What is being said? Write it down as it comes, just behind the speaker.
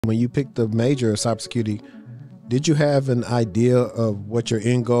When you picked the major of cybersecurity, did you have an idea of what your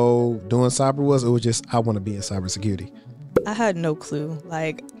end goal doing cyber was, or was just, I want to be in cybersecurity? I had no clue.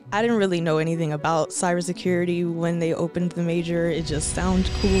 Like, I didn't really know anything about cybersecurity when they opened the major. It just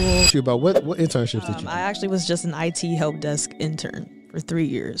sounded cool. About what internships did you do? I actually was just an IT help desk intern for 3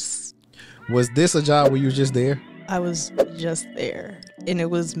 years. Was this a job where you were just there? I was just there, and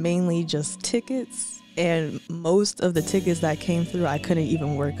it was mainly just tickets. And most of the tickets that came through, I couldn't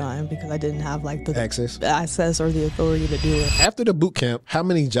even work on because I didn't have like the access or the authority to do it. After the boot camp, how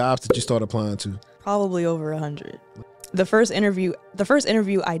many jobs did you start applying to? Probably over 100. The first interview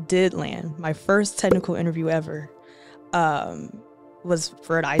I did land, my first technical interview ever, was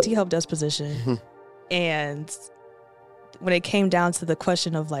for an IT help desk position. And when it came down to the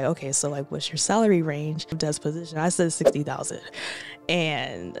question of like, okay, so like, what's your salary range of desk position? I said 60,000,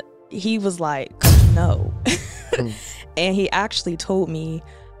 and he was like, no. And he actually told me,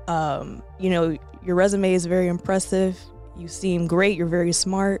 you know, your resume is very impressive. You seem great. You're very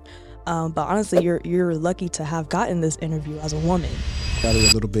smart. But honestly, you're lucky to have gotten this interview as a woman. Got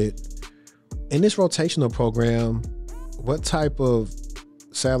it a little bit. In this rotational program, what type of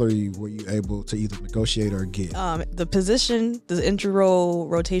salary were you able to either negotiate or get? The position, the entry-level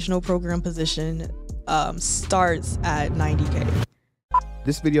rotational program position, starts at $90K.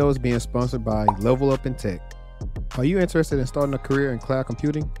 This video is being sponsored by Level Up in Tech. Are you interested in starting a career in cloud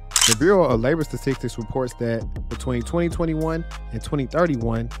computing? The Bureau of Labor Statistics reports that between 2021 and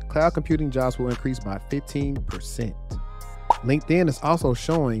 2031, cloud computing jobs will increase by 15%. LinkedIn is also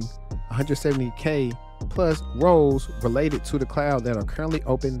showing 170K plus roles related to the cloud that are currently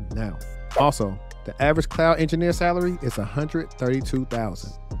open now. Also, the average cloud engineer salary is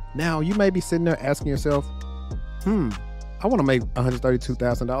 $132,000. Now, you may be sitting there asking yourself, I want to make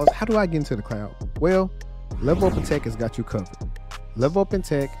 $132,000. How do I get into the cloud? Well, Level Up in Tech has got you covered. Level Up in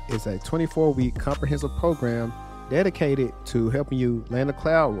Tech is a 24-week comprehensive program dedicated to helping you land a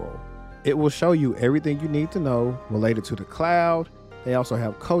cloud role. It will show you everything you need to know related to the cloud. They also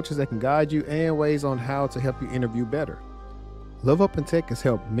have coaches that can guide you and ways on how to help you interview better. Level Up in Tech has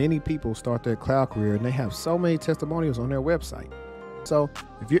helped many people start their cloud career, and they have so many testimonials on their website. So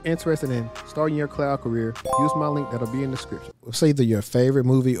if you're interested in starting your cloud career, use my link that'll be in the description. It's either your favorite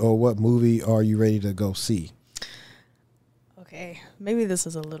movie or what movie are you ready to go see? Okay, maybe this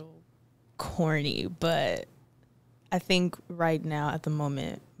is a little corny, but I think right now at the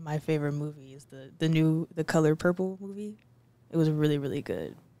moment, my favorite movie is the Color Purple movie. It was really, really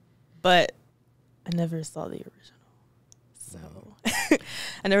good, but I never saw the original. So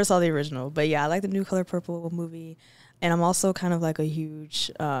I never saw the original, but yeah, I like the new Color Purple movie. And I'm also kind of like a huge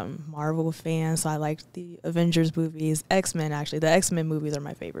Marvel fan, so I like the Avengers movies. X-Men, actually. The X-Men movies are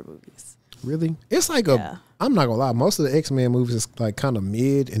my favorite movies. Really? It's like I'm not going to lie, most of the X-Men movies is like kind of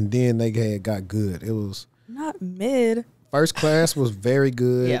mid, and then they got good. It was... Not mid. First Class was very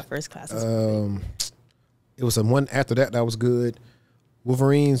good. Yeah, First Class was great. It was one after that was good.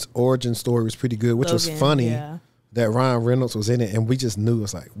 Wolverine's origin story was pretty good, which was funny. Yeah. That Ryan Reynolds was in it, and we just knew,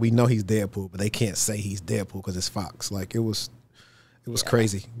 it's like, we know he's Deadpool, but they can't say he's Deadpool because it's Fox. Like, it was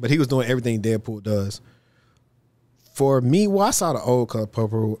crazy. But he was doing everything Deadpool does. For me, well, I saw the old Color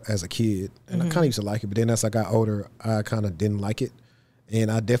Purple as a kid, and I kind of used to like it, but then as I got older, I kind of didn't like it. And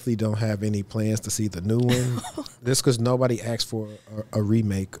I definitely don't have any plans to see the new one. Just because nobody asked for a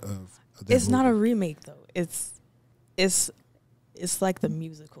remake of that It's movie. not a remake, though. It's like the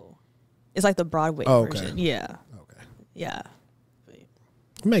musical. It's like the Broadway version. Yeah. Okay. Yeah.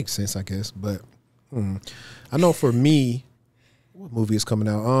 It makes sense, I guess. But I know for me, what movie is coming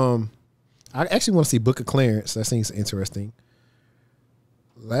out? I actually want to see Book of Clarence. That seems interesting.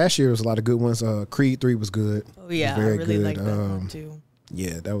 Last year was a lot of good ones. Creed 3 was good. Oh yeah, I really liked that one too.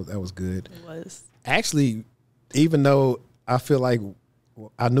 Yeah, that was good. It was. Actually, even though I feel like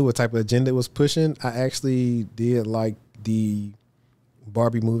I knew what type of agenda it was pushing, I actually did like the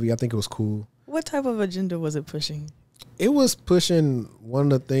Barbie movie. I think it was cool. What type of agenda was it pushing? It was pushing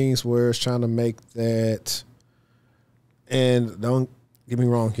one of the things where it's trying to make that, and don't get me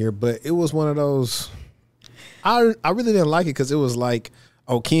wrong here, but it was one of those, I really didn't like it because it was like,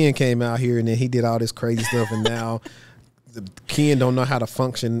 oh, Ken came out here and then he did all this crazy stuff, and now Ken don't know how to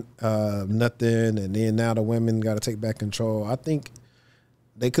function nothing, and then now the women got to take back control. I think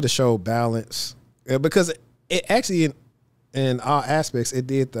they could have showed balance because it actually, in all aspects, it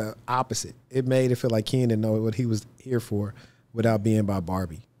did the opposite. It made it feel like Ken didn't know what he was here for without being by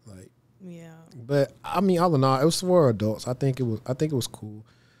Barbie. Like, yeah. But I mean, all in all, it was for adults. I think it was cool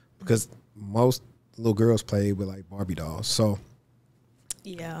because most little girls played with like Barbie dolls, so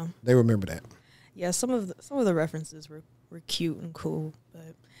yeah, they remember that. Yeah, some of the references were cute and cool,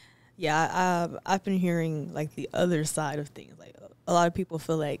 but Yeah, I've been hearing like the other side of things. Like a lot of people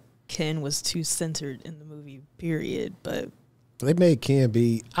feel like Ken was too centered in the movie, period. But they made Ken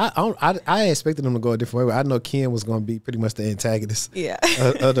be. I expected them to go a different way. I know Ken was going to be pretty much the antagonist. Yeah.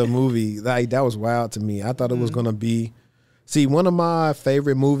 Of the movie. Like that was wild to me. I thought it was going to be. See, one of my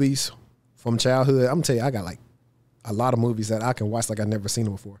favorite movies from childhood. I'm gonna tell you, I got like a lot of movies that I can watch like I've never seen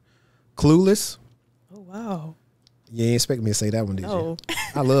them before. Clueless. Oh wow. You ain't expect me to say that one, did No. you?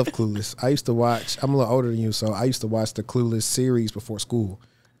 I love Clueless. I used to watch. I'm a little older than you, so I used to watch the Clueless series before school.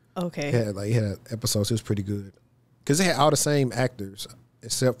 Okay. It had episodes. It was pretty good because they had all the same actors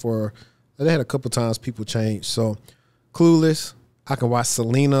except for they had a couple times people changed. So Clueless. I can watch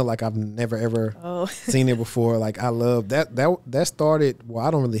Selena like I've never ever seen it before. Like I love that. That started. Well, I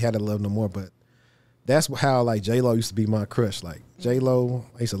don't really have that love no more, but that's how like J-Lo used to be my crush. Like J-Lo,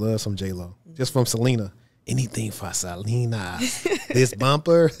 I used to love some J-Lo just from Selena. Anything for Selena. This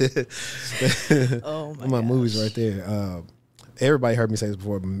bumper. Oh my movies right there. Everybody heard me say this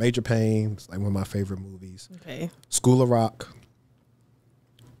before. Major Pain is like one of my favorite movies. Okay. School of Rock.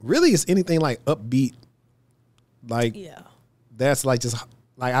 Really, it's anything like upbeat. Like that's like just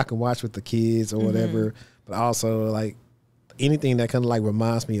like I can watch with the kids or whatever. But also like anything that kind of like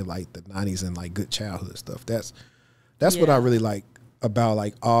reminds me of like the 90s and like good childhood stuff. That's what I really like about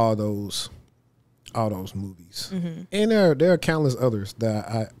like all those movies. And there are countless others that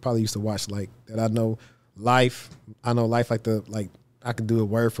I probably used to watch like that. I know Life like I can do it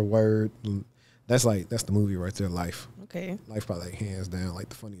word for word. That's the movie right there. Life probably like hands down like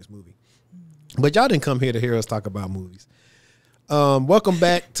the funniest movie. But y'all didn't come here to hear us talk about movies. Welcome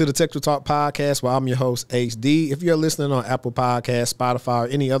back to the TechTual Talk podcast, where I'm your host HD. If you're listening on Apple Podcasts, Spotify, or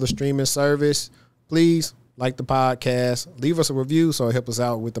any other streaming service, please like the podcast, leave us a review so it helps us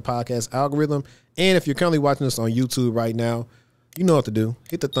out with the podcast algorithm. And if you're currently watching us on YouTube right now, you know what to do.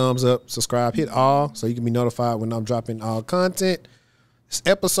 Hit the thumbs up, subscribe, hit all so you can be notified when I'm dropping all content. It's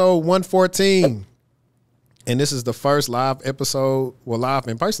episode 114. And this is the first live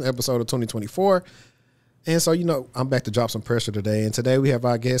in-person episode of 2024. And so, I'm back to drop some pressure today. And today we have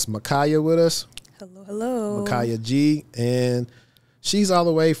our guest, M'kya, with us. Hello. M'kya G. And she's all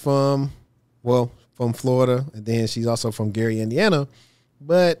the way from Florida. And then she's also from Gary, Indiana.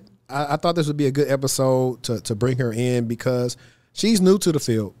 But I thought this would be a good episode to bring her in because she's new to the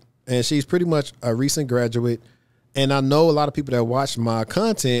field. And she's pretty much a recent graduate. And I know a lot of people that watch my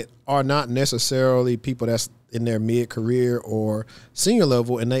content are not necessarily people that's in their mid-career or senior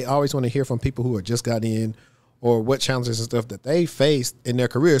level, and they always want to hear from people who are just got in or what challenges and stuff that they faced in their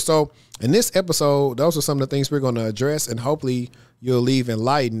career. So in this episode, those are some of the things we're going to address, and hopefully you'll leave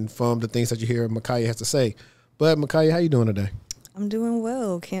enlightened from the things that you hear M'kya has to say. But M'kya, how you doing today? I'm doing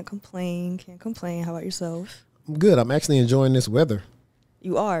well. Can't complain. How about yourself? I'm good. I'm actually enjoying this weather.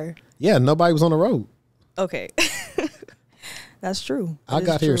 You are? Yeah, nobody was on the road. Okay. That's true. I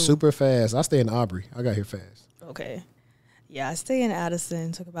got here super fast. I stay in Aubrey. I got here fast. Okay. Yeah, I stay in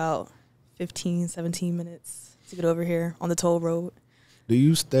Addison. Took about 15, 17 minutes to get over here on the toll road. Do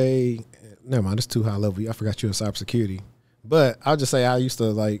you stay? Never mind, it's too high level. I forgot you're in cybersecurity. But I'll just say I used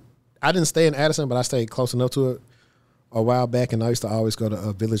to I didn't stay in Addison, but I stayed close enough to it a while back, and I used to always go to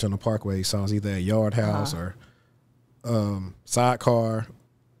a village on the Parkway. So I was either at Yard House or Sidecar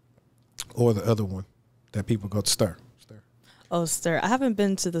or the other one that people go to Stir. Oh, Stir. I haven't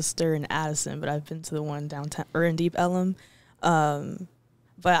been to the Stir in Addison, but I've been to the one downtown or in Deep Ellum. But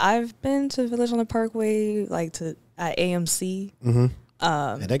I've been to Village on the Parkway, at AMC.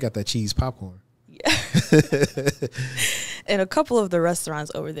 And they got that cheese popcorn. Yeah. And a couple of the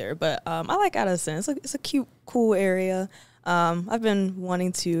restaurants over there. But I like Addison. It's a cute, cool area. I've been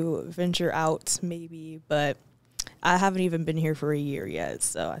wanting to venture out maybe, but I haven't even been here for a year yet.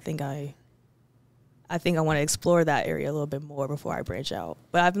 So I think I want to explore that area a little bit more before I branch out.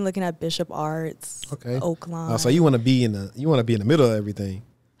 But I've been looking at Bishop Arts, Oakland. So you want to be in the middle of everything.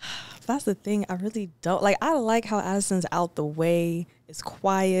 That's the thing. I really don't I like how Addison's out the way. It's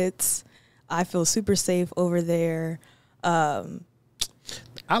quiet. I feel super safe over there. I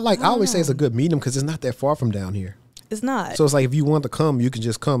always say it's a good medium because it's not that far from down here. It's not. So it's like if you want to come, you can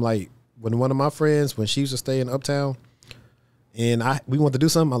just come. Like when one of my friends, when she used to stay in Uptown, and we want to do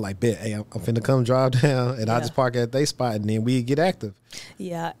something, I'm like, bet, hey, I'm finna come drive down, and I just park at their spot, and then we get active.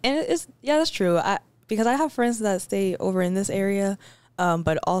 Yeah, and that's true. Because I have friends that stay over in this area,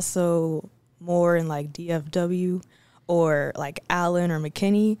 but also more in DFW or Allen or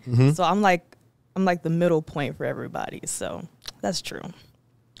McKinney. So I'm like the middle point for everybody. So that's true.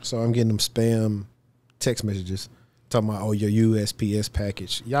 So I'm getting them spam text messages talking about, your USPS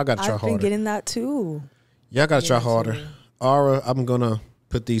package. Y'all got to try harder. I've been getting that too. Y'all got to try harder. Aura, I'm gonna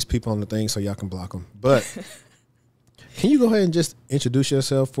put these people on the thing so y'all can block them. But can you go ahead and just introduce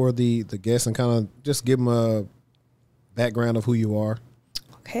yourself for the guests and kind of just give them a background of who you are?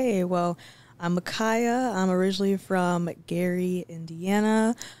 Okay, well, I'm M'kya. I'm originally from Gary,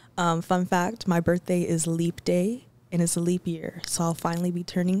 Indiana. Fun fact, my birthday is leap day, and it's a leap year, so I'll finally be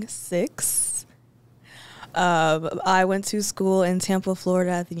turning 6. I went to school in Tampa,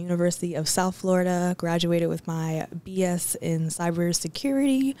 Florida at the University of South Florida, graduated with my BS in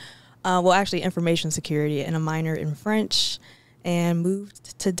cybersecurity, actually information security, and a minor in French, and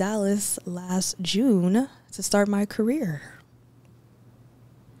moved to Dallas last June to start my career.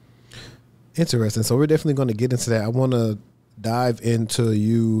 Interesting. So we're definitely going to get into that. I want to dive into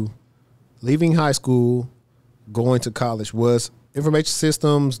you leaving high school, going to college. Was information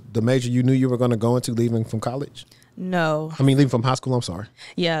systems the major you knew you were going to go into leaving from college? No. I mean, leaving from high school, I'm sorry.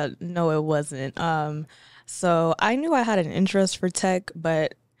 Yeah, no, it wasn't. So I knew I had an interest for tech,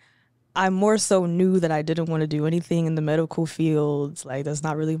 but I more so knew that I didn't want to do anything in the medical fields. Like, that's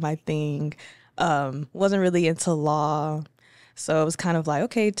not really my thing. Wasn't really into law. So it was kind of like,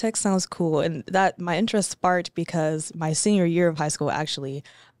 okay, tech sounds cool. And that my interest sparked because my senior year of high school, actually,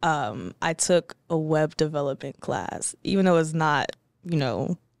 I took a web development class, even though it's not,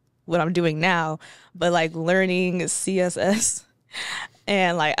 what I'm doing now, but like learning CSS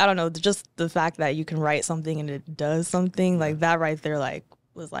and like, I don't know, just the fact that you can write something and it does something like that right there, like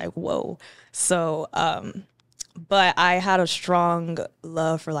was like, whoa. So, but I had a strong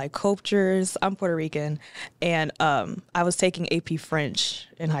love for like cultures. I'm Puerto Rican, and I was taking AP French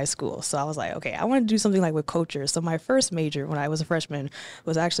in high school. So I was like, okay, I want to do something like with cultures. So my first major when I was a freshman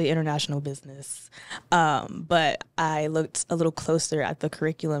was actually international business. But I looked a little closer at the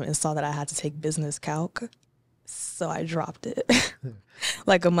curriculum and saw that I had to take business calc. So I dropped it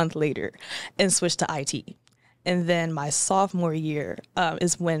like a month later and switched to IT. And then my sophomore year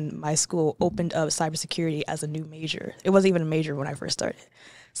is when my school opened up cybersecurity as a new major. It wasn't even a major when I first started.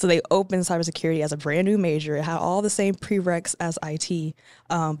 So they opened cybersecurity as a brand new major. It had all the same prereqs as IT,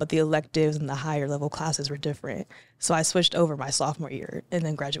 but the electives and the higher level classes were different. So I switched over my sophomore year and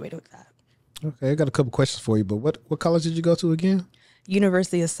then graduated with that. Okay, I got a couple questions for you, but what college did you go to again?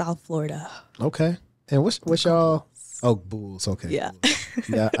 University of South Florida. Okay. And what's y'all? Oh, Bulls. Okay. Yeah. Bulls.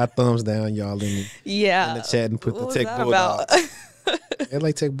 Yeah, I thumbs down y'all in the chat and put what the Tech Bulldogs. They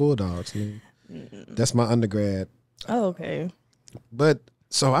like Tech Bulldogs. Man. That's my undergrad. Oh, okay. But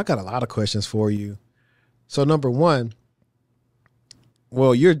so I got a lot of questions for you. So number one,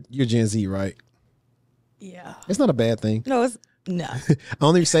 well, you're Gen Z, right? Yeah. It's not a bad thing. No, it's no. I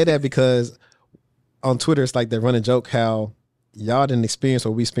only say that because on Twitter it's like they run a joke how y'all didn't experience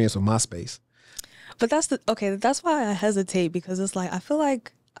what we experienced with MySpace. But that's why I hesitate, because it's like I feel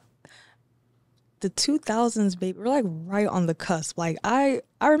like the 2000s, baby, we're like right on the cusp. Like I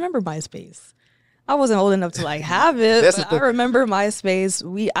remember MySpace. I wasn't old enough to like have it, but I remember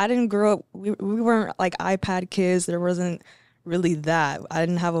MySpace. I didn't grow up. We weren't like iPad kids. There wasn't really that. I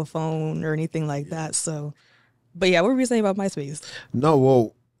didn't have a phone or anything like that. So, but yeah, what were you saying about MySpace? No,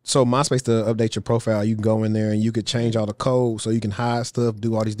 well, so MySpace, to update your profile, you can go in there and you could change all the code so you can hide stuff,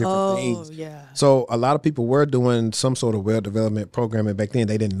 do all these different things. Oh, yeah. So a lot of people were doing some sort of web development programming back then.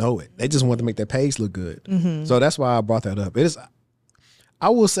 They didn't know it. They just wanted to make their page look good. Mm-hmm. So that's why I brought that up. It is, I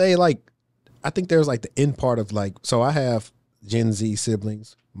will say, like, I think there's like the end part of like, so I have Gen Z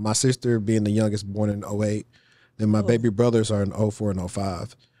siblings. My sister being the youngest, born in 08. Then my baby brothers are in 04 and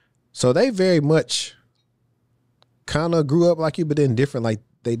 05. So they very much kind of grew up like you, but then different. Like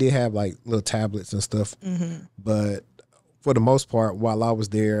they did have like little tablets and stuff. Mm-hmm. But for the most part, while I was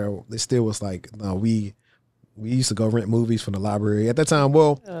there, it still was like, no, we used to go rent movies from the library. At that time,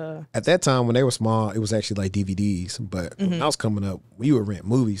 at that time when they were small, it was actually like DVDs. But when I was coming up, we would rent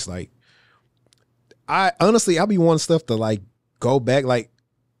movies. Like, I'll be wanting stuff to like go back. Like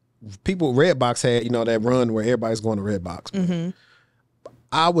people, Redbox had, that run where everybody's going to Redbox. Mm-hmm.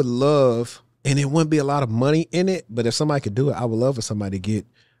 I would love, and it wouldn't be a lot of money in it, but if somebody could do it, I would love for somebody to get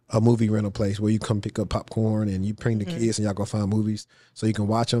a movie rental place where you come pick up popcorn and you bring the kids and y'all go find movies so you can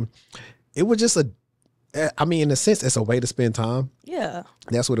watch them. It was just in a sense, it's a way to spend time. Yeah.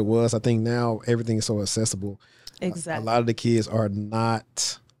 That's what it was. I think now everything is so accessible. Exactly. A lot of the kids are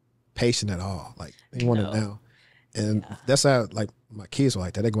not patient at all. Like they want it now. And that's how, like, my kids are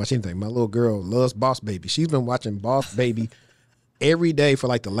like that. They can watch anything. My little girl loves Boss Baby. She's been watching Boss Baby every day for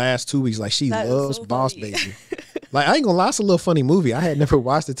like the last 2 weeks. Like, she loves Boss Baby. Like, I ain't gonna lie, it's a little funny movie. I had never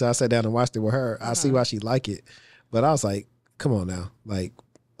watched it till I sat down and watched it with her. I see why she like it. But I was like, come on now. Like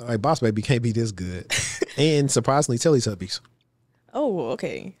Boss Baby can't be this good. And surprisingly, Teletubbies. Oh,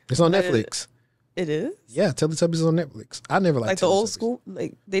 okay. It's on Netflix. It is? Yeah, Teletubbies is on Netflix. I never liked like the old school?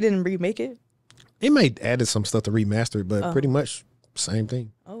 Like they didn't remake it? It may added some stuff to remaster it, but pretty much same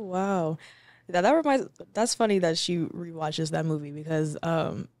thing. Oh wow. That reminds that's funny that she rewatches that movie because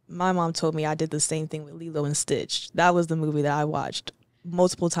my mom told me I did the same thing with Lilo and Stitch. That was the movie that I watched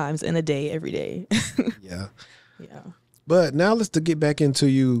multiple times in a day, every day. Yeah. Yeah. But now let's get back into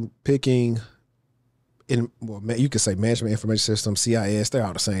you picking you could say management information system, CIS, they're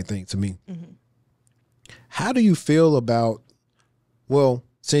all the same thing to me. Mm-hmm. How do you feel about, well,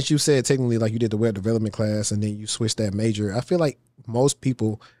 since you said technically like you did the web development class and then you switched that major, I feel like most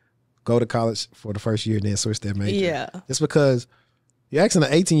people go to college for the first year and then switch their major. Yeah. It's because you're asking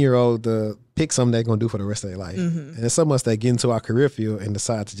an 18-year-old to pick something they're going to do for the rest of their life. Mm-hmm. And there's some of us that get into our career field and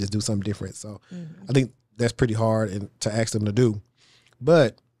decide to just do something different. So I think that's pretty hard to ask them to do.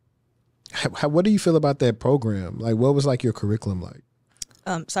 But what do you feel about that program? Like, what was like your curriculum like?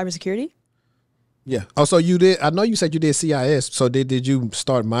 Cybersecurity? Yeah. Oh, so you did, I know you said you did CIS. So did you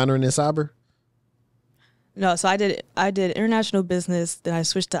start minoring in cyber? No, so I did international business, then I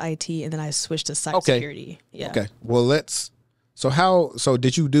switched to IT, and then I switched to cybersecurity. Okay. Yeah. Okay. Well, so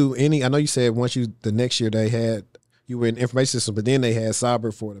did you do any, I know you said the next year you were in information systems, but then they had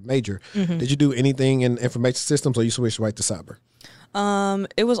cyber for the major. Mm-hmm. Did you do anything in information systems or you switched right to cyber?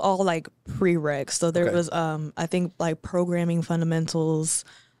 It was all like prereqs. So there was, I think like programming fundamentals,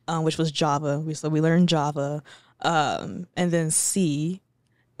 which was Java. So we learned Java, and then C,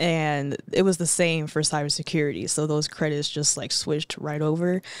 and it was the same for cybersecurity. So those credits just like switched right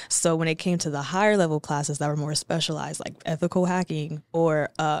over. So when it came to the higher level classes that were more specialized, like ethical hacking or,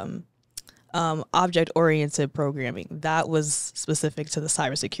 object-oriented programming, that was specific to the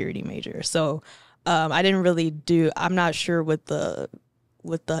cybersecurity major. So I didn't really I'm not sure what the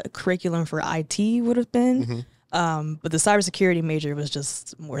curriculum for IT would have been, but the cybersecurity major was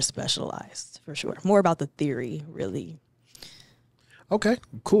just more specialized for sure. More about the theory, really. Okay,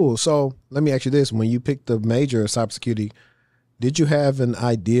 cool. So let me ask you this. When you picked the major of cybersecurity, did you have an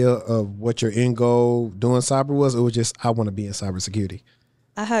idea of what your end goal doing cyber was, or was it just, I want to be in cybersecurity?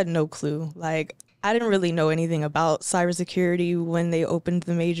 I had no clue. Like, I didn't really know anything about cybersecurity when they opened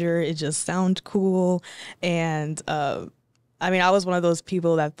the major. It just sounded cool. And I mean, I was one of those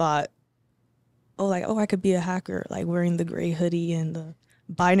people that thought, I could be a hacker, like wearing the gray hoodie and the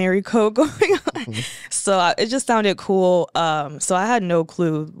binary code going on. Mm-hmm. So it just sounded cool. So I had no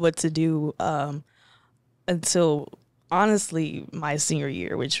clue what to do until, honestly, my senior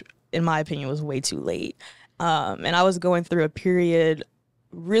year, which in my opinion was way too late. And I was going through a period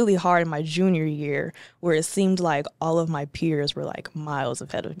really hard in my junior year where it seemed like all of my peers were like miles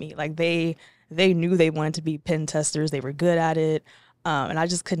ahead of me. Like they knew they wanted to be pen testers. They were good at it. And I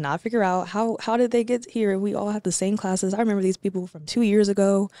just could not figure out how did they get here? We all had the same classes. I remember these people from 2 years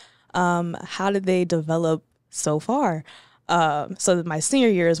ago. How did they develop so far? So my senior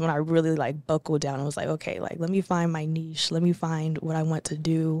year is when I really like buckled down and was like, okay, like let me find my niche. Let me find what I want to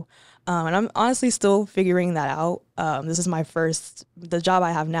do. And I'm honestly still figuring that out. This is the job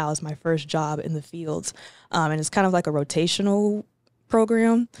I have now is my first job in the field. And it's kind of like a rotational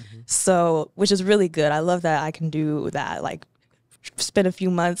program. Mm-hmm. So, which is really good. I love that I can do that, like spend a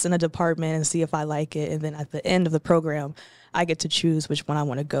few months in a department and see if I like it. And then at the end of the program, I get to choose which one I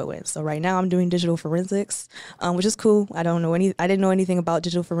want to go in. So right now I'm doing digital forensics, which is cool. I didn't know anything about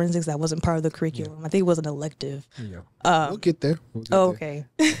digital forensics. That wasn't part of the curriculum. Yeah. I think it was an elective. Yeah. We'll get there. Okay.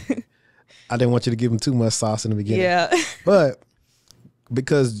 I didn't want you to give them too much sauce in the beginning. Yeah. But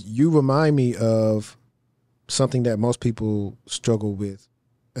because you remind me of something that most people struggle with,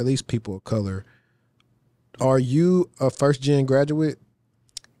 at least people of color. Are you a first-gen graduate?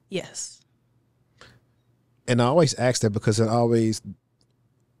 Yes. And I always ask that because it always,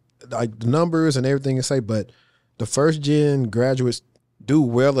 like the numbers and everything you say, but the first-gen graduates do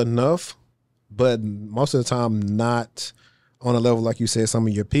well enough, but most of the time not on a level like you said, some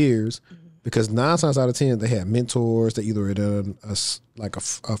of your peers, because 9 times out of 10 they had mentors. They either had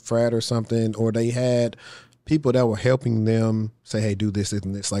a frat or something, or they had people that were helping them say, "Hey, do this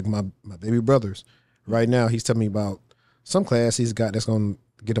and this." Like my baby brothers. Right now, he's telling me about some class he's got that's going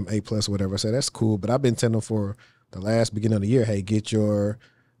to get him A+ or whatever. I said, that's cool. But I've been telling him for the last beginning of the year, hey, get your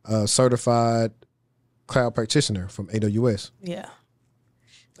certified cloud practitioner from AWS. Yeah.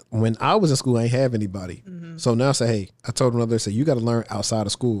 When I was in school, I ain't have anybody. Mm-hmm. So now I say, hey, I told another, say, you got to learn outside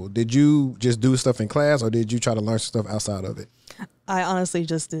of school. Did you just do stuff in class or did you try to learn stuff outside of it? I honestly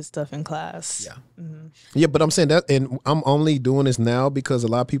just did stuff in class. Yeah. Mm-hmm. Yeah, but I'm saying that, and I'm only doing this now because a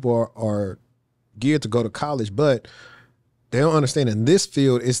lot of people are geared to go to college, but they don't understand in this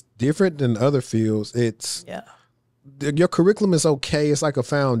field it's different than other fields. It's your curriculum is okay. It's like a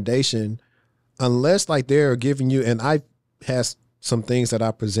foundation unless like they're giving you, and I had some things that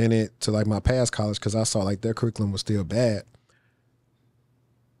I presented to like my past college because I saw like their curriculum was still bad.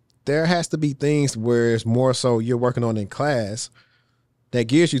 There has to be things where it's more so you're working on in class that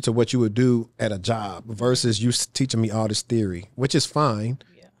gears you to what you would do at a job versus you teaching me all this theory, which is fine.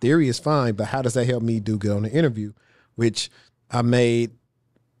 Yeah. Theory is fine, but how does that help me do good on the interview? Which I made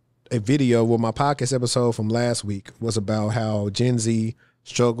a video with my podcast episode from last week was about how Gen Z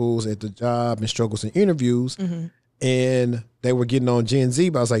struggles at the job and struggles in interviews. Mm-hmm. And they were getting on Gen Z,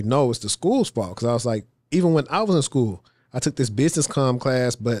 but I was like, no, it's the school's fault. Because I was like, even when I was in school, I took this business comm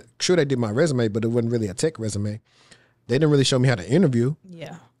class, but sure they did my resume, but it wasn't really a tech resume. They didn't really show me how to interview.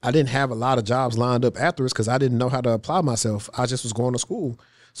 Yeah. I didn't have a lot of jobs lined up afterwards because I didn't know how to apply myself. I just was going to school.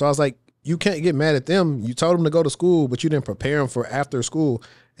 So I was like, you can't get mad at them. You told them to go to school, but you didn't prepare them for after school.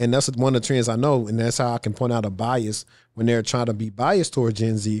 And that's one of the trends I know. And that's how I can point out a bias when they're trying to be biased toward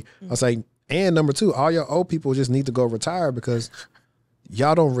Gen Z. Mm-hmm. I was like, and number two, all your old people just need to go retire because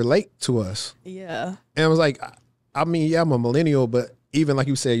y'all don't relate to us. Yeah. And I was like, I mean, yeah, I'm a millennial, but even like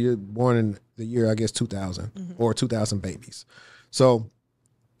you said, you're born in the year, I guess, 2000 or 2000 babies. So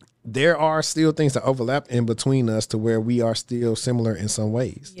there are still things that overlap in between us to where we are still similar in some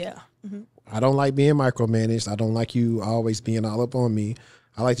ways. Yeah. Mm-hmm. I don't like being micromanaged. I don't like you always being all up on me.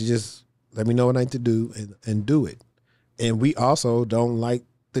 I like to just let me know what I need to do and do it. And we also don't like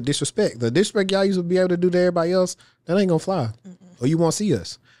the disrespect. The disrespect y'all used to be able to do to everybody else, that ain't gonna fly. Or you won't see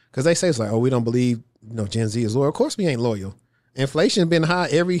us. Because they say it's like, oh, we don't believe Gen Z is loyal. Of course we ain't loyal. Inflation's been high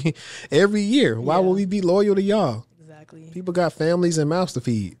every year. Why would we be loyal to y'all? Exactly. People got families and mouths to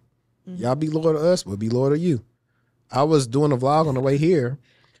feed. Y'all be loyal to us, we'll be loyal to you. I was doing a vlog on the way here,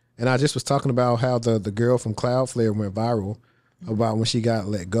 and I just was talking about how the girl from Cloudflare went viral about when she got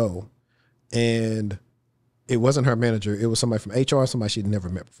let go. And it wasn't her manager. It was somebody from HR, somebody she'd never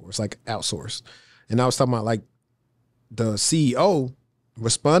met before. It's like outsourced. And I was talking about like the CEO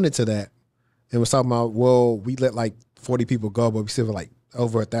responded to that and was talking about, well, we let like 40 people go, but we still have like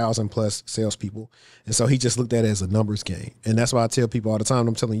over 1,000 plus salespeople. And so he just looked at it as a numbers game. And that's why I tell people all the time,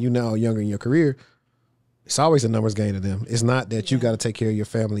 I'm telling you now, younger in your career, it's always a numbers game to them. It's not that you got to take care of your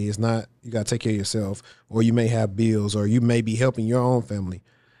family. It's not you got to take care of yourself, or you may have bills, or you may be helping your own family.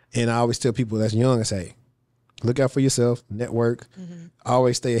 And I always tell people that's young, I say, look out for yourself, network,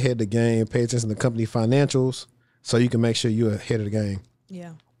 always stay ahead of the game, pay attention to company financials so you can make sure you're ahead of the game.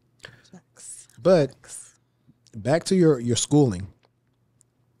 Yeah. But back to your schooling.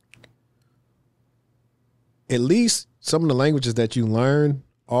 At least some of the languages that you learn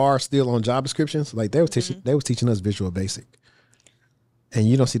are still on job descriptions. Like they was teaching us Visual Basic. And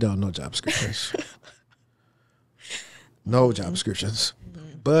you don't see that on no job descriptions. No job descriptions.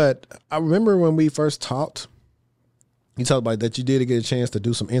 But I remember when we first talked, you talked about that you did get a chance to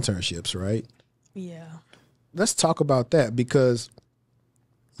do some internships, right? Yeah. Let's talk about that because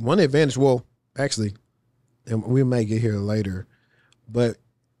one advantage, well, actually, and we may get here later, but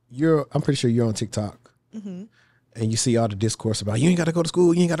I'm pretty sure you're on TikTok. And you see all the discourse about you ain't got to go to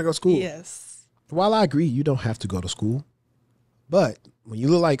school, you ain't got to go to school. Yes. While I agree, you don't have to go to school. But when you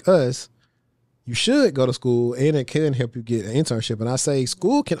look like us, you should go to school and it can help you get an internship. And I say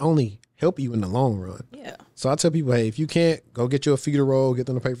school can only help you in the long run. Yeah. So I tell people, hey, if you can't, go get you a feeder role, get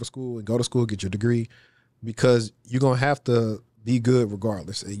them to pay for school and go to school, get your degree, because you're going to have to be good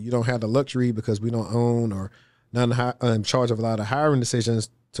regardless. You don't have the luxury because we don't own or not in charge of a lot of hiring decisions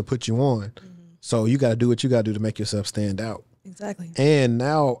to put you on. So you got to do what you got to do to make yourself stand out. Exactly. And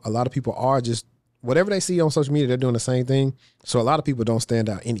now a lot of people are just, whatever they see on social media, they're doing the same thing. So a lot of people don't stand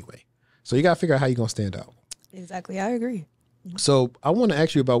out anyway. So you got to figure out how you're going to stand out. Exactly. I agree. So I want to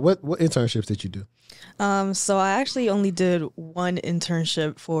ask you about what internships did you do? So I actually only did one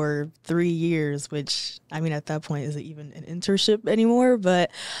internship for 3 years, which I mean, at that point, isn't even an internship anymore.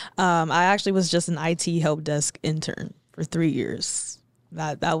 But I actually was just an IT help desk intern for 3 years.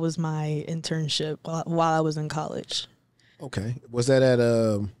 That was my internship while I was in college. Okay. Was that at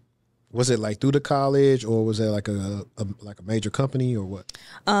was it like through the college, or was it like a major company, or what?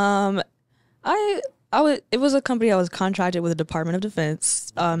 It was a company I was contracted with the Department of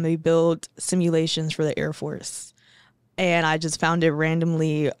Defense. They built simulations for the Air Force. And I just found it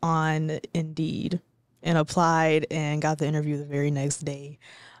randomly on Indeed and applied and got the interview the very next day.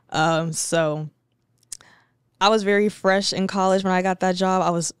 So I was very fresh in college when I got that job.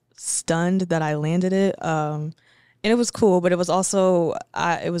 I was stunned that I landed it. And it was cool, but it was also,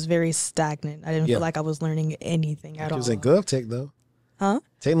 it was very stagnant. I didn't feel like I was learning anything at all. You was in GovTech, though. Huh?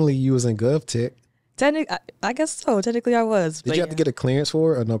 Technically, you was in GovTech. I guess so. Technically, I was. Did you have to get a clearance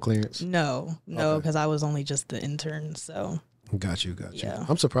for it or no clearance? No, because I was only just the intern. So got you. Yeah.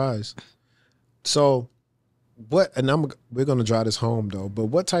 I'm surprised. So what, and we're going to draw this home though, but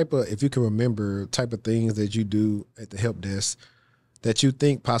what type of, if you can remember, type of things that you do at the help desk that you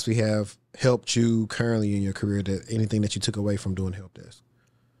think possibly have helped you currently in your career, that anything that you took away from doing help desk?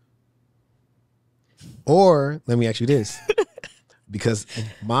 Or let me ask you this, because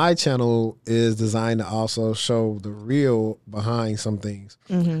my channel is designed to also show the real behind some things.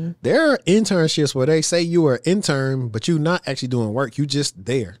 Mm-hmm. There are internships where they say you are an intern, but you're not actually doing work. You just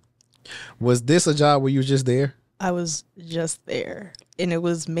there. Was this a job where you were just there? I was just there, and it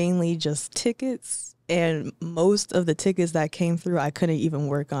was mainly just tickets. And most of the tickets that came through, I couldn't even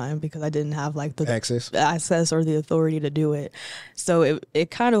work on because I didn't have like the access or the authority to do it. So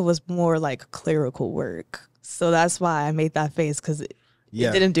it kind of was more like clerical work. So that's why I made that face, because it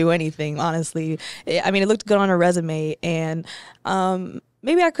didn't do anything, honestly. I mean, it looked good on a resume, and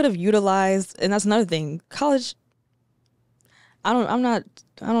maybe I could have utilized, and that's another thing, college. I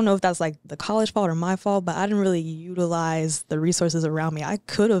don't know if that's like the college fault or my fault, but I didn't really utilize the resources around me. I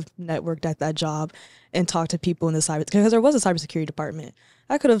could have networked at that job and talked to people in the cyber, because there was a cybersecurity department.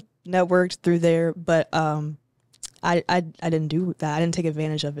 I could have networked through there, but I didn't do that. I didn't take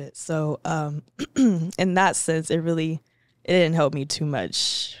advantage of it. So in that sense, it didn't help me too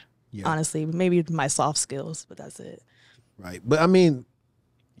much, honestly. Maybe my soft skills, but that's it. Right. But I mean,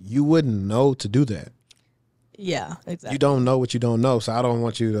 you wouldn't know to do that. Yeah, exactly. You don't know what you don't know, so I don't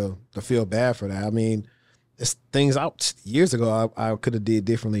want you to feel bad for that. I mean, it's things out years ago I could have did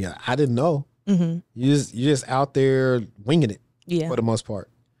differently. I didn't know. Mm-hmm. You're just out there winging it for the most part.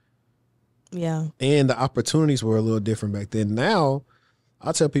 Yeah. And the opportunities were a little different back then. Now,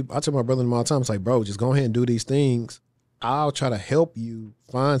 I tell my brother all the time, it's like, bro, just go ahead and do these things. I'll try to help you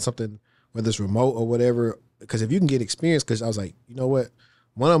find something, whether it's remote or whatever, because if you can get experience, because I was like, you know what?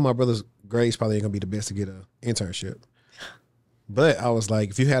 One of my brother's grades probably ain't gonna be the best to get an internship. But I was like,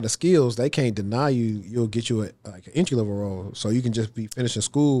 if you have the skills, they can't deny you. You'll get you an entry-level role, so you can just be finishing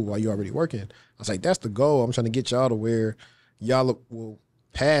school while you're already working. I was like, that's the goal. I'm trying to get y'all to where y'all will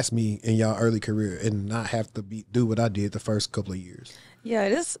pass me in y'all early career and not have to do what I did the first couple of years. Yeah,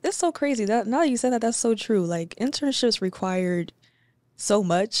 it's so crazy. That now that you said that, that's so true. Like, internships required so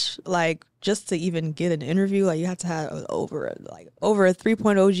much, like just to even get an interview, like you have to have over a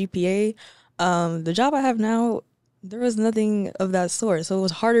 3.0 GPA. The job I have now, there was nothing of that sort, so it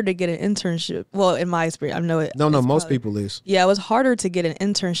was harder to get an internship. Well, in my experience, I know it. No, most people is. Yeah, it was harder to get an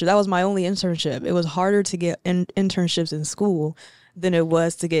internship. That was my only internship. It was harder to get internships in school than it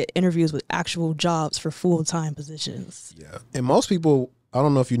was to get interviews with actual jobs for full-time positions. Yeah, and most people, I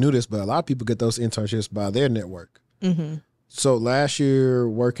don't know if you knew this, but a lot of people get those internships by their network. Mm-hmm. So last year,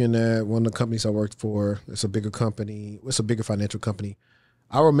 working at one of the companies I worked for, it's a bigger company. It's a bigger financial company.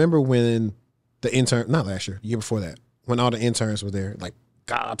 I remember when not last year, the year before that, when all the interns were there, like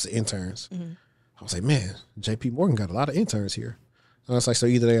gobs of interns. Mm-hmm. I was like, man, JP Morgan got a lot of interns here. And I was like, so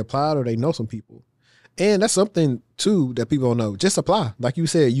either they applied or they know some people. And that's something, too, that people don't know. Just apply. Like you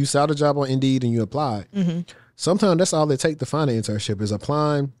said, you saw the job on Indeed and you applied. Mm-hmm. Sometimes that's all they take to find an internship is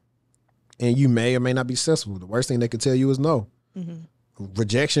applying. And you may or may not be successful. The worst thing they could tell you is no. Mm-hmm.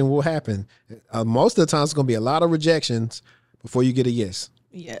 Rejection will happen. Most of the time, it's going to be a lot of rejections before you get a yes.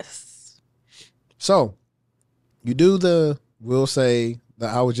 Yes. So, you do we'll say, the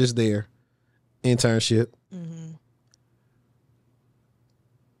I was just there internship. Mm-hmm.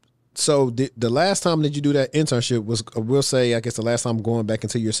 So, the last time that you do that internship was, we'll say, I guess the last time going back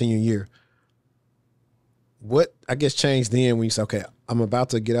into your senior year. What, I guess, changed then when you said, okay, I'm about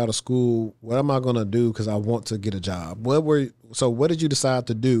to get out of school. What am I going to do because I want to get a job? What did you decide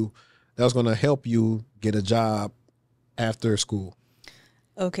to do that was going to help you get a job after school?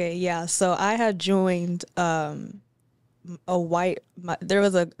 Okay, yeah. So I had joined there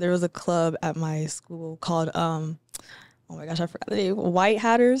was a club at my school called oh my gosh, I forgot the name. White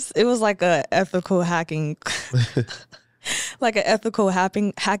Hatters. It was like a ethical hacking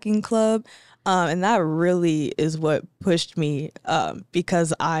hacking club. And that really is what pushed me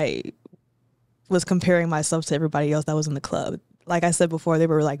because I was comparing myself to everybody else that was in the club. Like I said before, they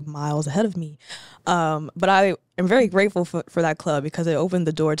were like miles ahead of me. But I am very grateful for that club because it opened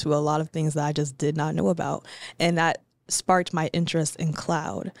the door to a lot of things that I just did not know about. And that sparked my interest in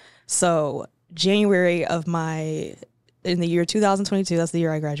cloud. So in the year 2022, that's the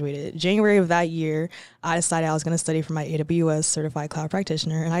year I graduated. January of that year, I decided I was going to study for my AWS certified cloud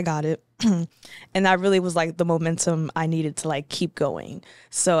practitioner, and I got it. And that really was like the momentum I needed to like keep going.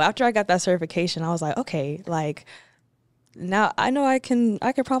 So after I got that certification, I was like, okay, like now I know I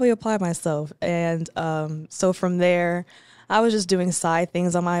could probably apply myself. And so from there, I was just doing side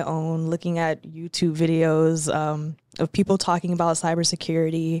things on my own, looking at YouTube videos of people talking about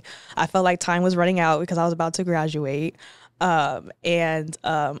cybersecurity. I felt like time was running out because I was about to graduate.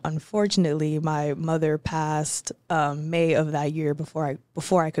 Unfortunately, my mother passed May of that year before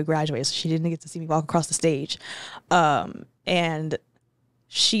I could graduate, so she didn't get to see me walk across the stage. And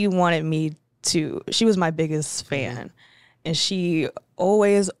she wanted me to. She was my biggest fan, and she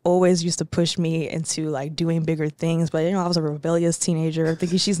always used to push me into like doing bigger things. But I was a rebellious teenager,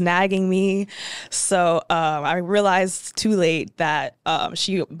 thinking she's nagging me. So I realized too late that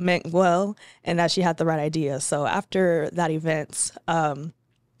she meant well and that she had the right idea. So after that event,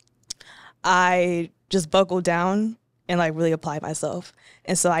 I just buckled down and like really applied myself.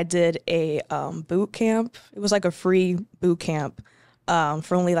 And so I did a boot camp. It was like a free boot camp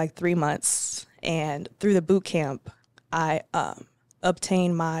for only like 3 months. And through the boot camp, I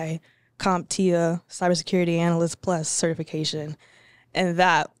obtained my CompTIA Cybersecurity Analyst Plus certification. And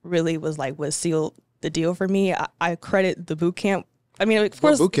that really was like what sealed the deal for me. I credit the boot camp. I mean, of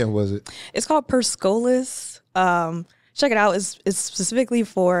course. What boot camp was it? It's called Perscolas. Check it out. It's specifically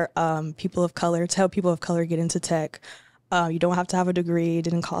for people of color, to help people of color get into tech. You don't have to have a degree. It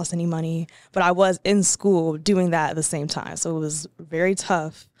didn't cost any money. But I was in school doing that at the same time. So it was very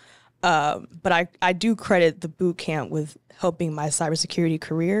tough. But I do credit the boot camp with helping my cybersecurity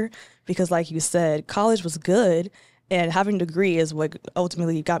career because, like you said, college was good and having a degree is what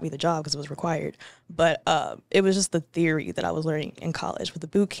ultimately got me the job because it was required. But it was just the theory that I was learning in college. With the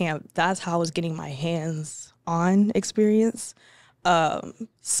boot camp, that's how I was getting my hands-on experience.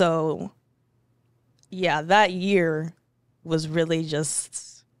 So, yeah, that year was really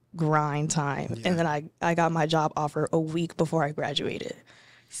just grind time. Yeah. And then I got my job offer a week before I graduated.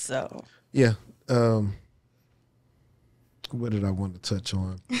 So yeah, what did I want to touch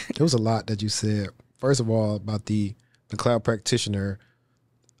on? There was a lot that you said. First of all, about the cloud practitioner.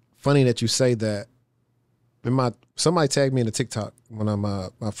 Funny that you say that. Somebody tagged me in a TikTok, one of my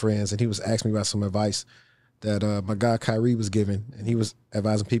friends, and he was asking me about some advice that my guy Kyrie was giving, and he was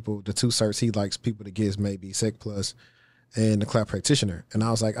advising people the two certs he likes people to get is maybe Sec Plus and the cloud practitioner. And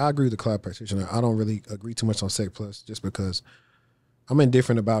I was like, I agree with the cloud practitioner. I don't really agree too much on Sec Plus just because I'm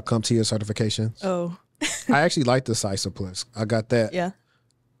indifferent about CompTIA certifications. Oh. I actually like the CISA Plus. I got that. Yeah.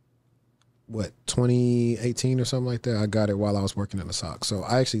 2018 or something like that. I got it while I was working in the SOC. So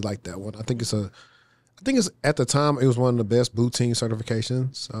I actually like that one. I think it's at the time it was one of the best blue team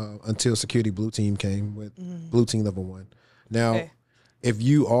certifications until Security Blue Team came with Blue Team Level 1. Now, if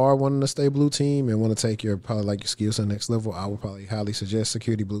you are wanting to stay blue team and want to take your skills to the next level, I would probably highly suggest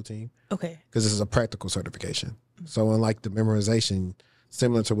Security Blue Team. Okay. Because this is a practical certification. So unlike the memorization,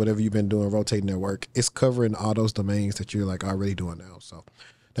 similar to whatever you've been doing, rotating at work, it's covering all those domains that you're like already doing now. So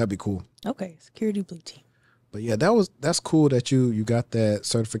that'd be cool. Okay, Security Blue Team. But yeah, that's cool that you got that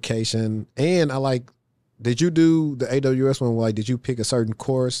certification. And did you do the AWS one? Like, did you pick a certain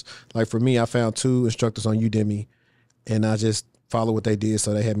course? Like for me, I found 2 instructors on Udemy, and I just follow what they did.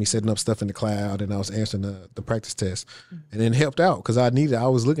 So they had me setting up stuff in the cloud, and I was answering the practice test, and it helped out because I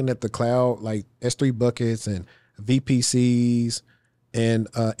was looking at the cloud like S3 buckets and VPCs and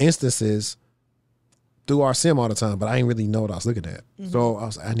instances through our SIM all the time, but I didn't really know what I was looking at. So I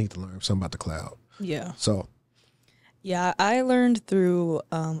was like, I need to learn something about the cloud. Yeah. So. Yeah, I learned through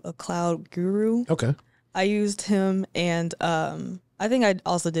a cloud guru. Okay. I used him, and I think I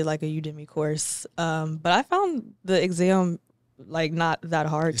also did like a Udemy course. But I found the exam like not that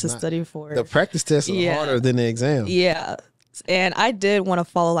hard to study for. The practice tests are harder than the exam. Yeah. And I did want to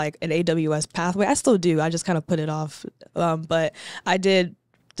follow like an AWS pathway. I still do. I just kind of put it off. But I did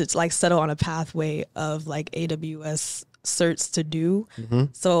just like settle on a pathway of like AWS certs to do.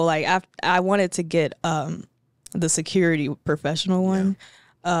 So like I wanted to get the security professional one.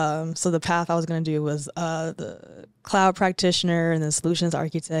 So the path I was going to do was the cloud practitioner and then solutions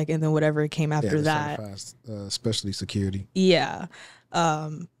architect and then whatever came after that. Especially security. Yeah.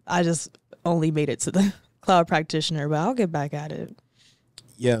 I just only made it to the cloud practitioner, but I'll get back at it.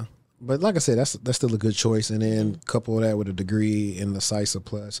 Yeah. But like I said, that's still a good choice. And then couple that with a degree in the CISA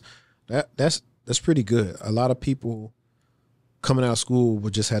Plus. That's pretty good. A lot of people coming out of school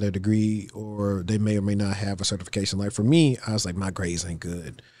would just have a degree, or they may or may not have a certification. Like for me, I was like, my grades ain't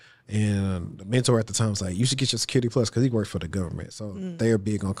good. And the mentor at the time was like, you should get your Security Plus because he works for the government. So they're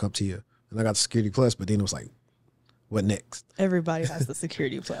big on CompTIA. And I got the Security Plus, but then it was like, what next? Everybody has the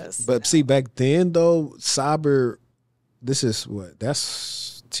Security Plus. But see, back then though, cyber,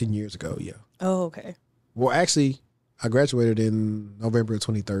 that's 10 years ago, yeah. Oh, okay. Well, actually, I graduated in November of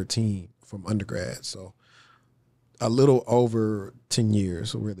 2013 from undergrad. So a little over 10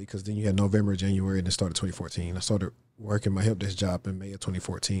 years, really, because then you had November, January, and it started 2014. I started working my help desk job in May of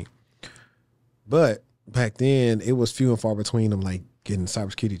 2014. But back then, it was few and far between them, like getting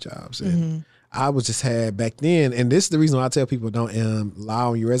cybersecurity jobs. And I was just had back then, and this is the reason why I tell people don't lie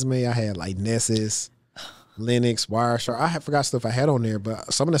on your resume. I had like Nessus, Linux, Wireshark. I forgot stuff I had on there,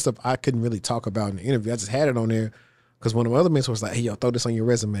 but some of that stuff I couldn't really talk about in the interview. I just had it on there because one of my other mentors was like, hey, yo, throw this on your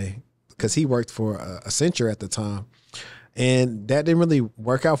resume, because he worked for Accenture at the time. And that didn't really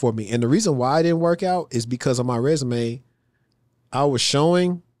work out for me. And the reason why it didn't work out is because on my resume, I was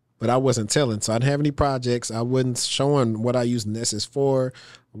showing, but I wasn't telling. So I didn't have any projects. I wasn't showing what I used Nessus for,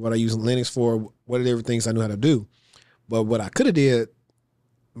 what I used Linux for, what are the things I knew how to do. But what I could have did,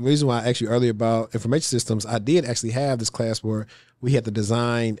 the reason why I asked you earlier about information systems, I did actually have this class where we had to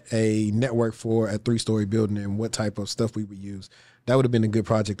design a network for a 3-story building and what type of stuff we would use. That would have been a good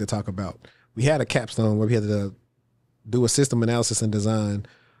project to talk about. We had a capstone where we had to do a system analysis and design,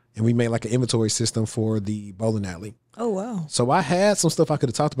 and we made like an inventory system for the bowling alley. Oh, wow. So I had some stuff I could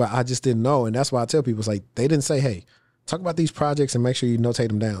have talked about. I just didn't know. And that's why I tell people, it's like, they didn't say, hey, talk about these projects and make sure you notate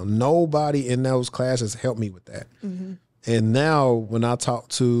them down. Nobody in those classes helped me with that. And now when I talk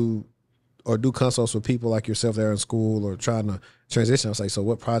to or do consults with people like yourself that are in school or trying to transition, I was like, so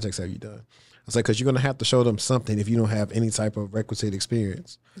what projects have you done? I was like, because you're going to have to show them something if you don't have any type of requisite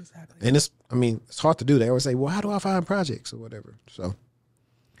experience. Exactly. And it's hard to do. They always say, well, how do I find projects or whatever? So,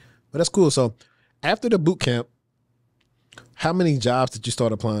 but that's cool. So after the boot camp, how many jobs did you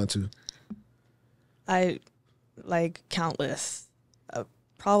start applying to? Countless.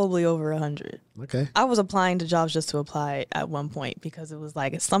 Probably over 100. Okay. I was applying to jobs just to apply at one point because it was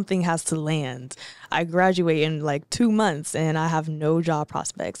like something has to land. I graduate in like 2 months and I have no job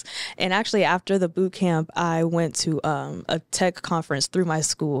prospects. And actually after the boot camp, I went to a tech conference through my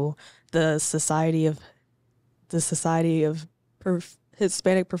school, the Society of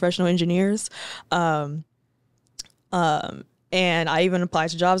Hispanic Professional Engineers. And I even applied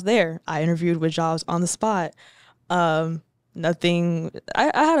to jobs there. I interviewed with jobs on the spot. Nothing.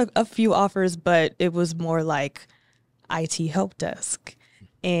 I had a few offers, but it was more like IT help desk.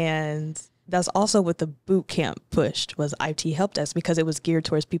 And that's also what the boot camp pushed, was IT help desk, because it was geared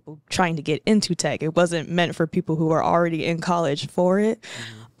towards people trying to get into tech. It wasn't meant for people who were already in college for it.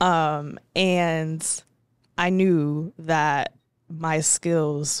 And I knew that my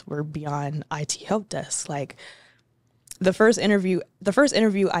skills were beyond IT help desk. Like the first interview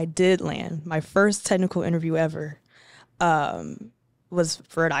I did land, my first technical interview ever, was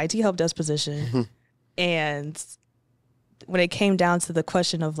for an IT help desk position. And when it came down to the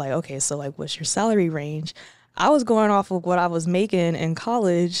question of like, okay, so like, what's your salary range? I was going off of what I was making in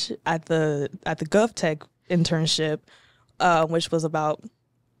college at the GovTech internship, which was about,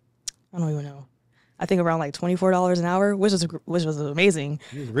 I don't even know, I think around like $24 an hour, which was amazing.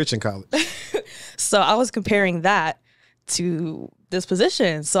 You was rich in college. So I was comparing that to this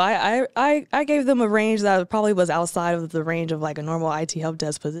position. So I gave them a range that probably was outside of the range of like a normal IT help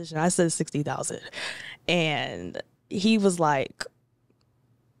desk position. I said 60,000, and he was like,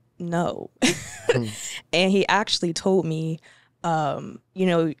 no. And he actually told me,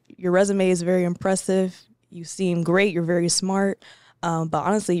 your resume is very impressive. You seem great. You're very smart. But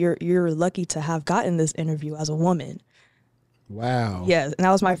honestly, you're lucky to have gotten this interview as a woman. Wow. Yes. And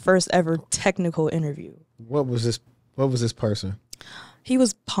that was my first ever technical interview. What was this person? He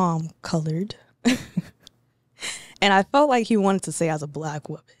was palm colored. And I felt like he wanted to say as a Black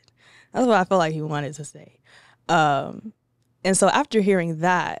woman. That's what I felt like he wanted to say. And so after hearing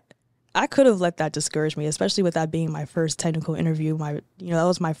that, I could have let that discourage me, especially with that being my first technical interview. That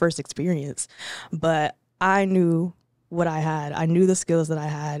was my first experience. But I knew what I had. I knew the skills that I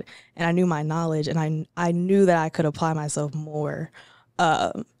had, and I knew my knowledge, and I knew that I could apply myself more.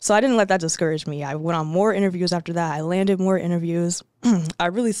 So I didn't let that discourage me. I went on more interviews after that. I landed more interviews. I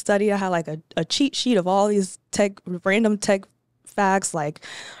really studied. I had like a cheat sheet of all these random tech facts, like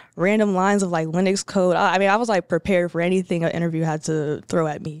random lines of like Linux code. I was like prepared for anything an interview had to throw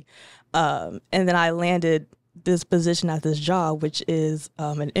at me. And then I landed this position at this job, which is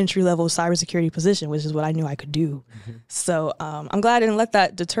an entry-level cybersecurity position, which is what I knew I could do. So I'm glad I didn't let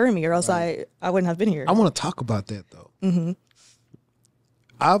that deter me, or else I wouldn't have been here. I want to talk about that though.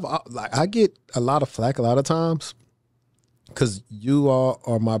 I get a lot of flack a lot of times because you all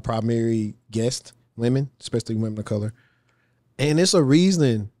are my primary guest, women, especially women of color. And it's a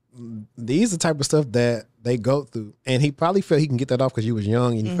reason. These are the type of stuff that they go through. And he probably felt he can get that off because you was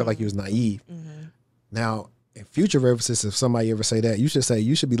young and you felt like you was naive. Now, in future references, if somebody ever say that, you should say,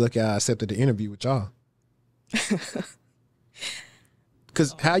 you should be lucky I accepted the interview with y'all.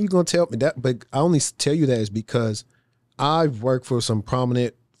 Because how you gonna tell me that? But I only tell you that is because I've worked for some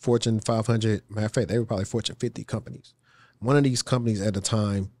prominent Fortune 500. Matter of fact, they were probably Fortune 50 companies. One of these companies at the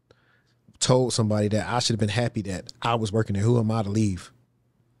time told somebody that I should have been happy that I was working there. Who am I to leave?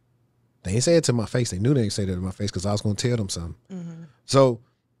 They didn't say it to my face. They knew they didn't say that to my face because I was going to tell them something. Mm-hmm. So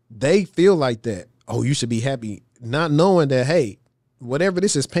they feel like that. Oh, you should be happy, not knowing that, hey, whatever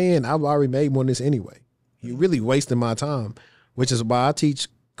this is paying, I've already made more than this anyway. You're really wasting my time, which is why I teach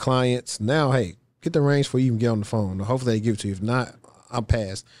clients now, hey, get the range before you even get on the phone. Hopefully they give it to you. If not, I'll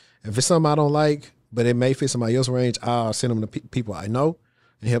pass. If it's something I don't like, but it may fit somebody else's range, I'll send them to people I know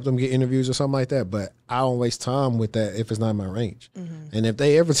and help them get interviews or something like that. But I don't waste time with that if it's not in my range. Mm-hmm. And if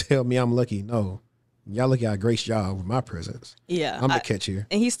they ever tell me I'm lucky, no. Y'all look at a great job with my presence. Yeah. I'm the catch here.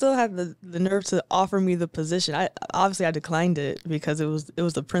 And he still had the nerve to offer me the position. I declined it because it was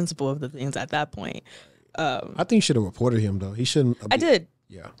the principle of the things at that point. I think you should have reported him though. He shouldn't. I did.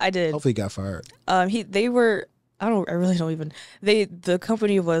 Yeah. I did. Hopefully he got fired. The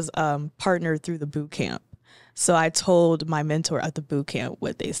company was partnered through the boot camp. So I told my mentor at the boot camp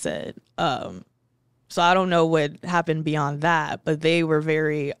what they said. So I don't know what happened beyond that, but they were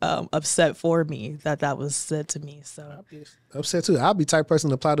very upset for me that was said to me. So I'd be upset too. I'll be the type of person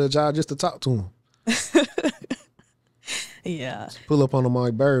to apply to a job just to talk to him. Yeah. Just pull up on him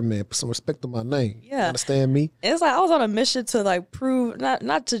like Birdman, put some respect on my name. Yeah. Understand me? It's like I was on a mission to like prove,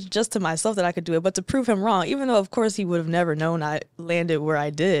 not to just to myself that I could do it, but to prove him wrong. Even though, of course, he would have never known I landed where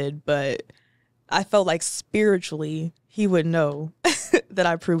I did, but I felt like spiritually he would know that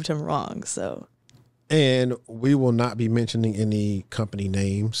I proved him wrong. So. And we will not be mentioning any company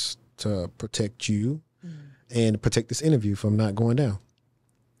names to protect you and protect this interview from not going down.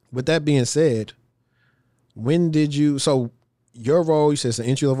 With that being said, when did you, so your role, you said it's an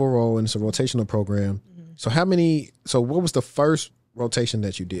entry-level role and it's a rotational program. Mm-hmm. So what was the first rotation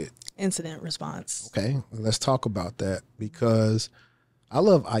that you did? Incident response. Okay, let's talk about that because I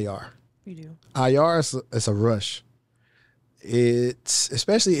love IR. You do. IR is a rush. It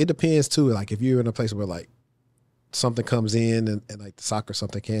depends too. Like if you're in a place where like something comes in and like the SOC or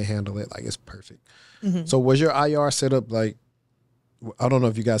something can't handle it, like it's perfect. Mm-hmm. So was your IR set up like, I don't know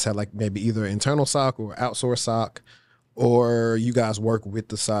if you guys had like maybe either internal SOC or outsourced SOC, or you guys work with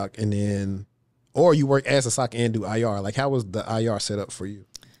the SOC and then, or you work as a SOC and do IR. Like how was the IR set up for you?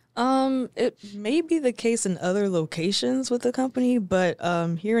 It may be the case in other locations with the company, but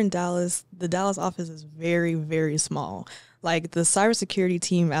here in Dallas, the Dallas office is very, very small. Like the cybersecurity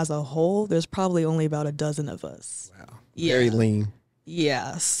team as a whole, there's probably only about a dozen of us. Wow. Yeah. Very lean.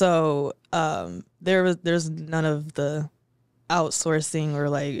 Yeah. So there's none of the outsourcing or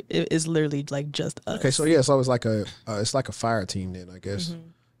like it's literally like just us. Okay, so yeah, so it's like a fire team then, I guess. Mm-hmm.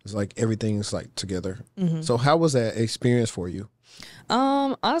 It's like everything's like together. Mm-hmm. So how was that experience for you?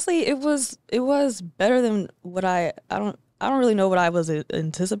 Honestly, it was better than what I don't really know what I was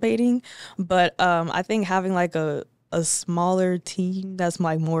anticipating, but I think having like a smaller team that's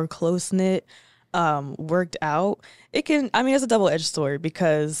like more close knit worked out. It's a double-edged sword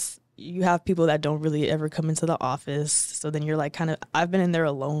because you have people that don't really ever come into the office, so then you're like I've been in there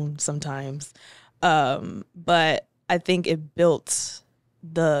alone sometimes, but I think it built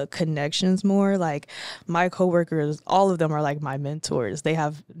the connections more. Like my coworkers, all of them are like my mentors. They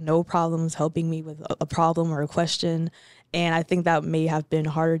have no problems helping me with a problem or a question. And I think that may have been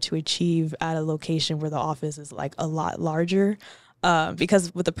harder to achieve at a location where the office is like a lot larger.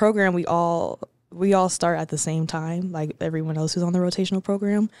 Because with the program, we all start at the same time, like everyone else who's on the rotational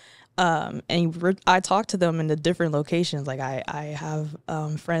program. And I talk to them in the different locations. Like I have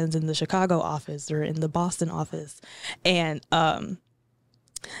friends in the Chicago office or in the Boston office. And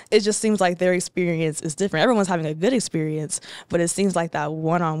it just seems like their experience is different. Everyone's having a good experience, but it seems like that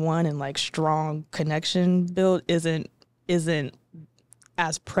one-on-one and like strong connection build isn't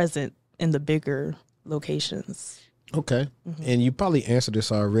as present in the bigger locations. Okay. Mm-hmm. And you probably answered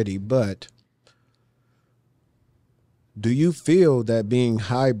this already, but do you feel that being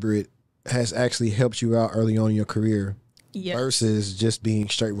hybrid has actually helped you out early on in your career versus just being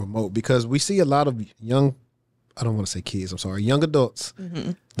straight remote? Because we see a lot of young adults,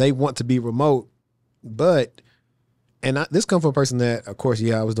 mm-hmm. They want to be remote, but, this comes from a person that, of course,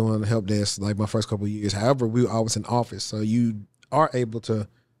 I was doing help desk like my first couple of years. However, we were always in office, so you are able to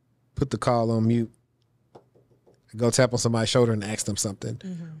put the call on mute, go tap on somebody's shoulder and ask them something.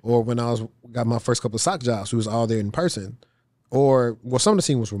 Mm-hmm. Or when I got my first couple of SOC jobs, we was all there in person. Or, some of the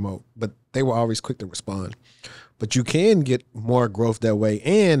team was remote, but they were always quick to respond. But you can get more growth that way.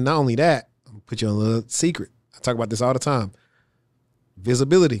 And not only that, I'll put you on a little secret. I talk about this all the time.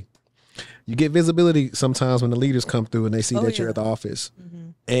 Visibility. you get visibility sometimes when the leaders come through and they see that yeah. you're at the office.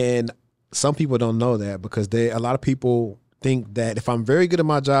 And some people don't know that because a lot of people think that if I'm very good at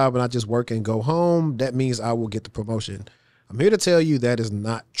my job and I just work and go home, that means I will get the promotion. I'm here to tell you that is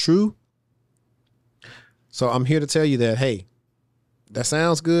not true. So I'm here to tell you that, hey, that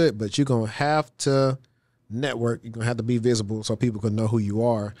sounds good, but you're going to have to network. You're going to have to be visible so people can know who you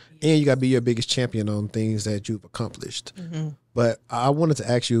are. And you got to be your biggest champion on things that you've accomplished. But I wanted to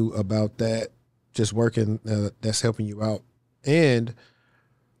ask you about that, just working that's helping you out. And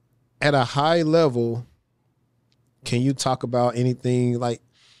at a high level, can you talk about anything, like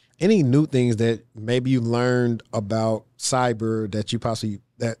any new things that maybe you learned about cyber that you possibly,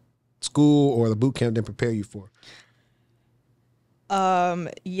 that school or the boot camp didn't prepare you for?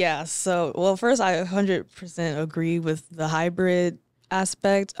 Yeah. So, well, first, I 100% agree with the hybrid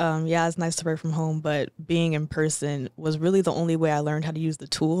aspect. Yeah, it's nice to work from home, but being in person was really the only way I learned how to use the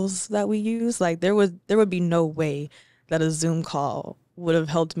tools that we use. Like there would be no way that a Zoom call would have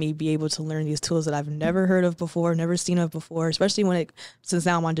helped me be able to learn these tools that I've never heard of before, never seen of before, especially since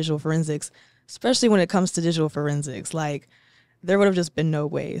now I'm on digital forensics, especially when it comes to digital forensics, like there would have just been no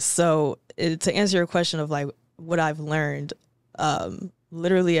way. So to answer your question of like what I've learned,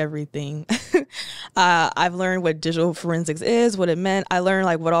 literally everything. I've learned what digital forensics is, what it meant. I learned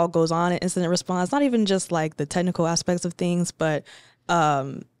like what all goes on in incident response, not even just like the technical aspects of things, but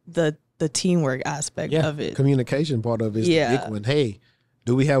the teamwork aspect of it. Communication part of it is the big one. Hey,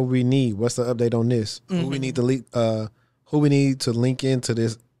 do we have what we need? What's the update on this? Who we need to link into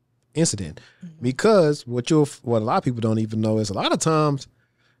this incident? Because what a lot of people don't even know is a lot of times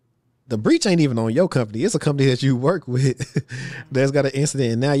the breach ain't even on your company. It's a company that you work with that's got an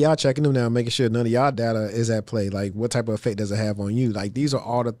incident, and now y'all checking them now, making sure none of y'all data is at play. Like, what type of effect does it have on you? Like, these are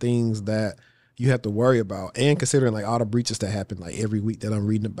all the things that you have to worry about, and considering like all the breaches that happen like every week that I'm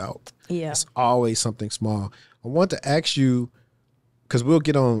reading about. Yeah, it's always something small. I want to ask you, because we'll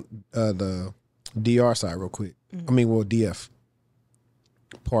get on the DR side real quick. I mean, well, DF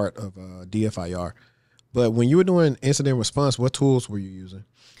part of DFIR. But when you were doing incident response, what tools were you using?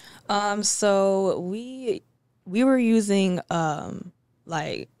 So we were using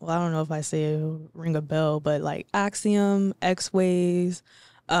like, well, I don't know if I say it ring a bell, but like Axiom, X-Ways.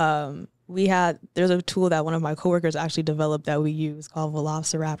 There's a tool that one of my coworkers actually developed that we use called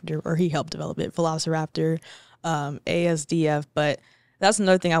Velociraptor, or he helped develop it, Velociraptor, ASDF. But that's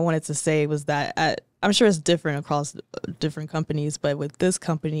another thing I wanted to say was that I'm sure it's different across different companies, but with this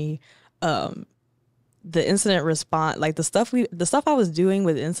company, the incident response, like the stuff I was doing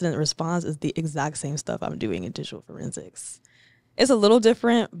with incident response is the exact same stuff I'm doing in digital forensics. It's a little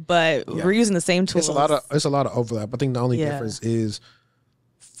different, but we're using the same tools. It's a lot of overlap. I think the only difference is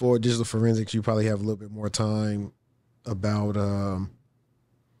for digital forensics, you probably have a little bit more time about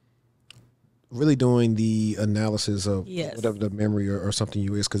really doing the analysis of whatever the memory or something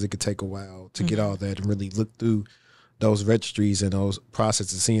is, because it could take a while to get all that and really look through those registries and those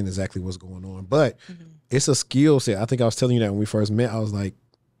processes, seeing exactly what's going on. But it's a skill set. I think I was telling you that when we first met. I was like,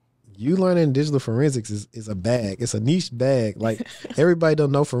 you learning digital forensics is a bag. It's a niche bag. Like, everybody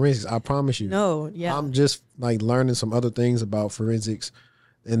don't know forensics. I promise you. No, yeah. I'm just like learning some other things about forensics,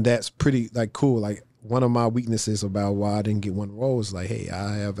 and that's pretty like cool. Like, one of my weaknesses about why I didn't get one role is like, hey,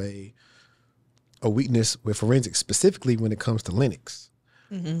 I have a weakness with forensics, specifically when it comes to Linux.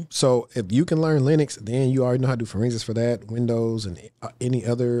 So if you can learn Linux, then you already know how to do forensics for that, Windows and any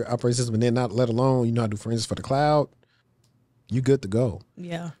other operating system, and then not let alone you know how to do forensics for the cloud, you good to go.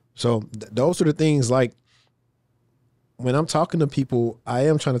 Yeah. So those are the things, like, when I'm talking to people, I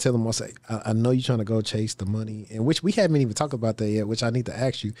am trying to tell them, I'll say, I know you're trying to go chase the money, and which we haven't even talked about that yet, which I need to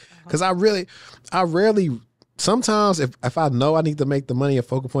ask you. Because I rarely, sometimes if I know I need to make the money a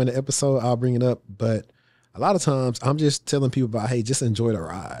focal point of the episode, I'll bring it up. But a lot of times I'm just telling people about, hey, just enjoy the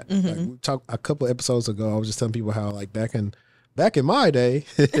ride. Like, we talked a couple of episodes ago, I was just telling people how, like, back in my day,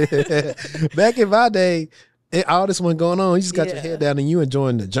 all this one going on, you just got your head down and you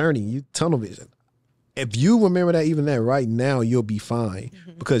enjoying the journey, you tunnel vision. If you remember that, even that right now, you'll be fine,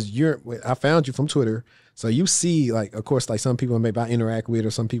 because I found you from Twitter. So you see, like, of course, like some people maybe I interact with,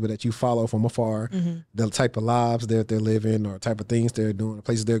 or some people that you follow from afar, the type of lives that they're living, or type of things they're doing, the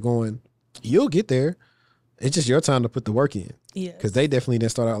places they're going. You'll get there. It's just your time to put the work in. Yeah. Because they definitely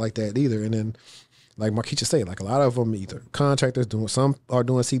didn't start out like that either. And then, like M'kya said, like, a lot of them either contractors some are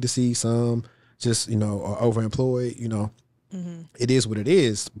doing C2C, some just, are overemployed, It is what it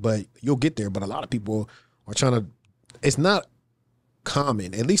is, but you'll get there. But a lot of people are it's not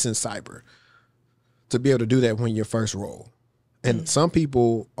common, at least in cyber, to be able to do that when your first role. And some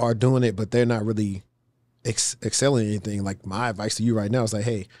people are doing it, but they're not really excelling in anything. Like, my advice to you right now is like,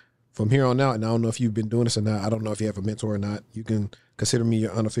 hey, from here on out, and I don't know if you've been doing this or not, I don't know if you have a mentor or not, you can consider me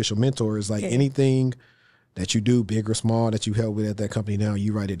your unofficial mentor. Is like anything that you do, big or small, that you help with at that company now,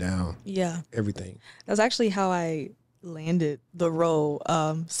 you write it down. Yeah. Everything. That's actually how I landed the role.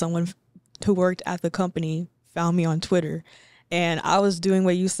 Someone who worked at the company found me on Twitter, and I was doing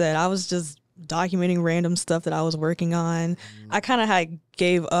what you said. I was just documenting random stuff that I was working on. I kind of had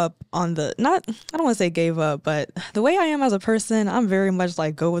gave up on I don't want to say gave up, but the way I am as a person, I'm very much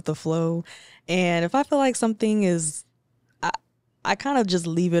like go with the flow. And if I feel like something is, I kind of just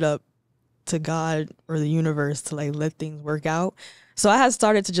leave it up to God or the universe to like let things work out. So I had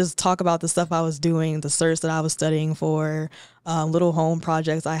started to just talk about the stuff I was doing, the certs that I was studying for, little home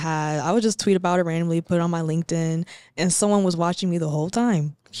projects I had. I would just tweet about it randomly, put it on my LinkedIn, and someone was watching me the whole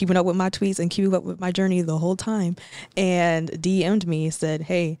time, keeping up with my tweets and keeping up with my journey the whole time, and DM'd me, said,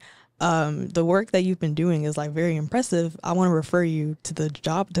 hey, the work that you've been doing is like very impressive. I want to refer you to the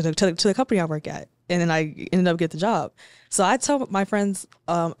job, to the company I work at. And then I ended up getting the job. So I tell my friends,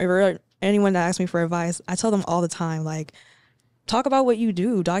 or anyone that asks me for advice, I tell them all the time, like, talk about what you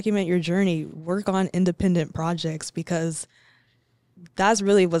do, document your journey, work on independent projects, because that's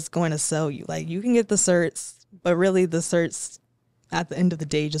really what's going to sell you. Like, you can get the certs, but really the certs at the end of the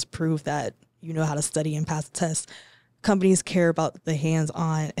day just prove that you know how to study and pass the test. Companies care about the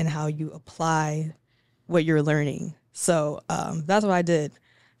hands-on and how you apply what you're learning. So that's what I did.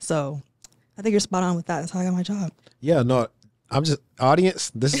 So I think you're spot on with that. That's how I got my job. Yeah, no, I'm just,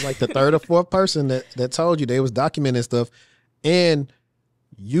 audience, this is like the third or fourth person that told you they was documenting stuff. And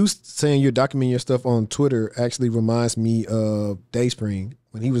you saying you're documenting your stuff on Twitter actually reminds me of Dayspring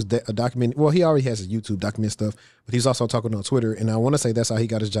when he was documenting. Well, he already has his YouTube document stuff, but he's also talking on Twitter. And I want to say that's how he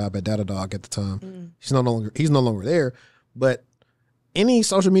got his job at Datadog at the time. He's no longer there. But any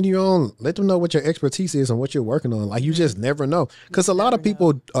social media you're on, let them know what your expertise is and what you're working on. Like, you just never know, because a lot of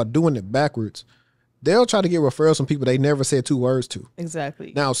people are doing it backwards. They'll try to get referrals from people they never said 2 words to.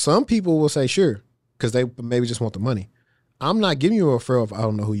 Exactly. Now, some people will say sure, because they maybe just want the money. I'm not giving you a referral if I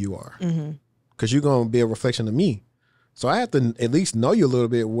don't know who you are, because you're going to be a reflection of me. So I have to at least know you a little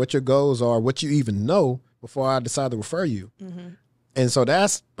bit, what your goals are, what you even know before I decide to refer you. And so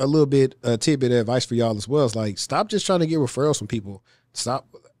that's a little bit a tidbit of advice for y'all as well. It's like, stop just trying to get referrals from people. Stop.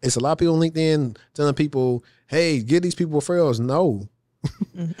 It's a lot of people on LinkedIn telling people, hey, give these people referrals. No.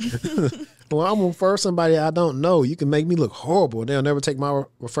 Well, I'm going to refer somebody I don't know. You can make me look horrible. They'll never take my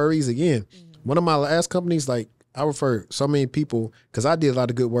referees again. One of my last companies, like, I referred so many people because I did a lot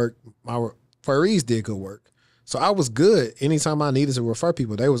of good work. My referees did good work. So I was good. Anytime I needed to refer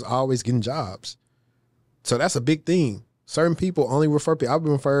people, they was always getting jobs. So that's a big thing. Certain people only refer people. I've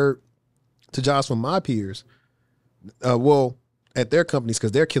been referred to jobs from my peers. Well, at their companies,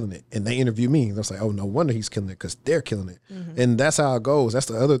 because they're killing it. And they interview me. And I was like, oh, no wonder he's killing it, because they're killing it. And that's how it goes. That's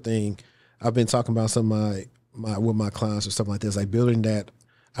the other thing I've been talking about some of with my clients or stuff like this, like building that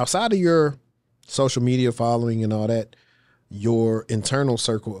outside of your social media following and all that, your internal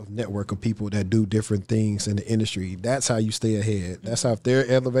circle of network of people that do different things in the industry. That's how you stay ahead. That's how, if they're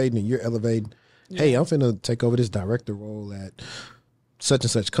elevating and you're elevating, hey, I'm finna take over this director role at such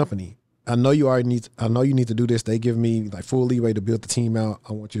and such company. I know you need to do this. They give me like full leeway to build the team out.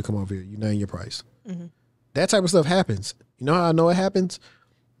 I want you to come over here. You name your price. That type of stuff happens. You know how I know it happens?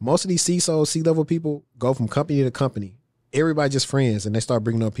 Most of these CISOs, C-level people go from company to company. Everybody just friends, and they start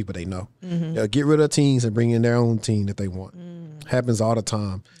bringing up people they know. They'll get rid of teams and bring in their own team that they want. Happens all the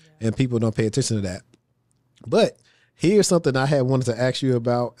time, and people don't pay attention to that. But here's something I had wanted to ask you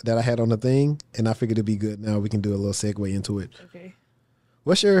about that I had on the thing, and I figured it'd be good. Now we can do a little segue into it. Okay.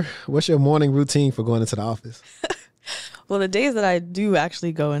 What's your morning routine for going into the office? Well, the days that I do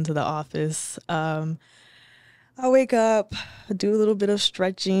actually go into the office, I wake up, do a little bit of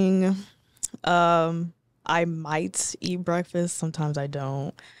stretching. I might eat breakfast. Sometimes I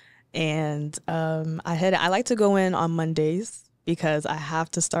don't. And I like to go in on Mondays because I have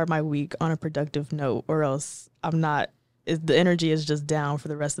to start my week on a productive note, or else the energy is just down for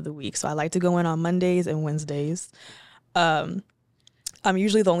the rest of the week. So I like to go in on Mondays and Wednesdays. I'm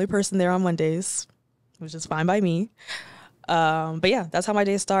usually the only person there on Mondays, which is fine by me. But yeah, that's how my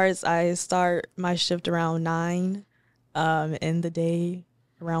day starts. I start my shift around 9, end the day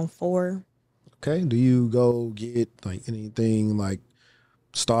around 4. Okay. Do you go get like anything like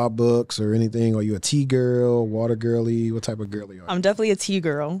Starbucks or anything? Are you a tea girl, water girly? What type of girly are you? I'm definitely a tea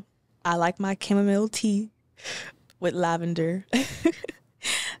girl. I like my chamomile tea with lavender.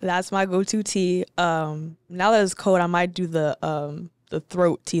 That's my go-to tea. Now that it's cold, I might do the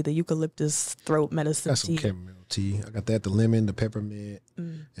throat tea, the eucalyptus throat medicine tea. Got some chamomile tea. I got that, the lemon, the peppermint,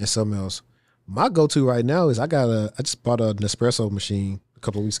 and something else. My go-to right now is I just bought a Nespresso machine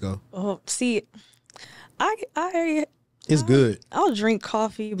couple of weeks ago. Oh, see, It's good. I'll drink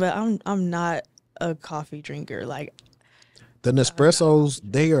coffee, but I'm not a coffee drinker. Like the Nespressos,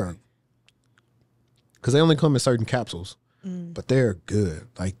 they are, because they only come in certain capsules, but they're good.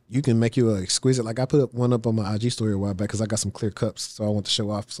 Like you can make you a exquisite. Like I put one up on my IG story a while back because I got some clear cups, so I want to show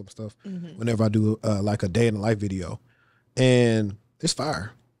off some stuff whenever I do like a day in the life video, and it's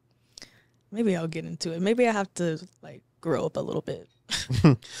fire. Maybe I'll get into it. Maybe I have to like grow up a little bit.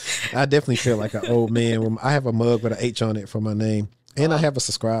 I definitely feel like an old man. I have a mug with an H on it for my name, and I have a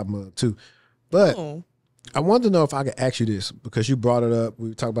subscribe mug too. But I wanted to know if I could ask you this because you brought it up.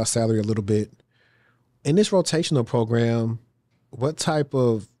 We talked about salary a little bit. In this rotational program, what type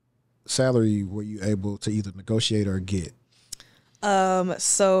of salary were you able to either negotiate or get?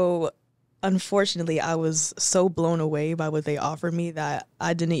 So unfortunately, I was so blown away by what they offered me that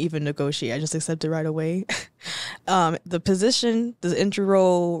I didn't even negotiate. I just accepted right away. The position, the entry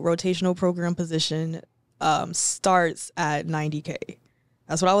role rotational program position, starts at $90K.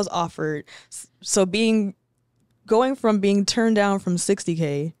 That's what I was offered. So going from being turned down from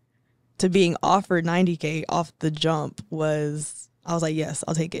 $60K to being offered $90K off the jump I was like, yes,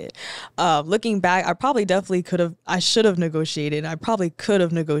 I'll take it. Looking back, I should have negotiated. I probably could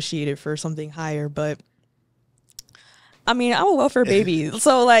have negotiated for something higher, but I mean, I'm a welfare baby.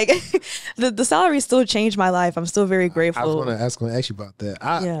 So like the salary still changed my life. I'm still very grateful. I was going to ask you about that.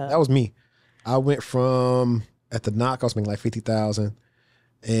 That was me. I went from, at the knock, I was making like $50,000.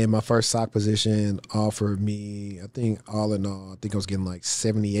 And my first SOC position offered me, I think all in all, I was getting like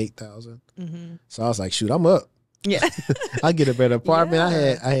 $78,000. So I was like, shoot, I'm up. Yeah. I get a better apartment.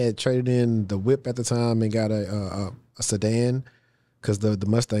 Yeah. I had traded in the whip at the time and got a sedan because the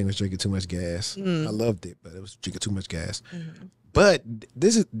Mustang was drinking too much gas. I loved it, but it was drinking too much gas. But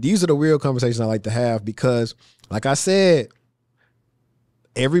these are the real conversations I like to have because, like I said,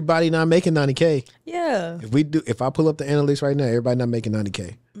 everybody not making $90K. Yeah. If I pull up the analytics right now, everybody not making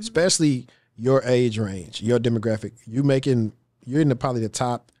 $90K, especially your age range, your demographic. You're in probably the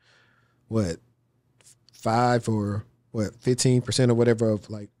top, 5 or 15% or whatever of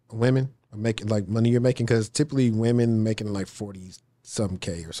like women are making like money you're making, because typically women making like 40 some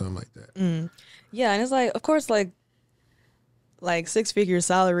K or something like that. Yeah, and it's like, of course, like 6-figure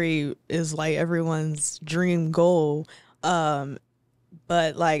salary is like everyone's dream goal.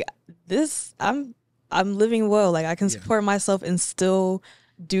 But like this, I'm living well. Like I can support myself and still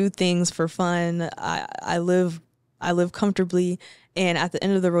do things for fun. I live comfortably. And at the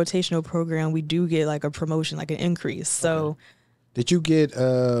end of the rotational program, we do get like a promotion, like an increase. So did you get,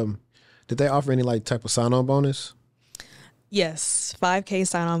 did they offer any like type of sign-on bonus? Yes, $5K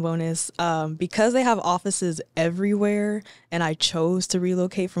sign-on bonus. Because they have offices everywhere and I chose to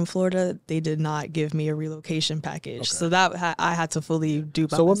relocate from Florida, they did not give me a relocation package. So that I had to fully do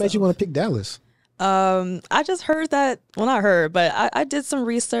by myself. So what made you want to pick Dallas? I just heard that, well, not heard, but I did some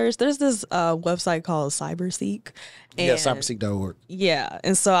research. There's this website called CyberSeek. And cyberseek.org. Yeah.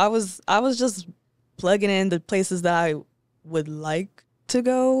 And so I was just plugging in the places that I would like to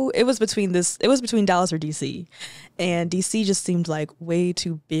go. It was between Dallas or DC. And DC just seemed like way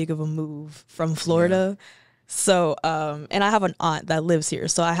too big of a move from Florida. Yeah. So, and I have an aunt that lives here.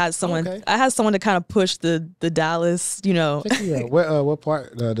 So I had someone to kind of push the Dallas, What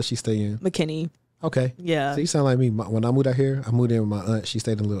part does she stay in? McKinney. Okay. Yeah. So you sound like me. When I moved out here, I moved in with my aunt. She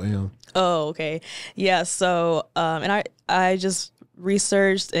stayed in Little Elm. Oh, okay. Yeah. So, and I just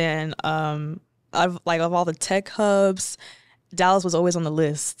researched and, of all the tech hubs, Dallas was always on the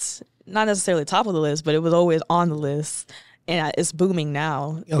list. Not necessarily top of the list, but it was always on the list. And it's booming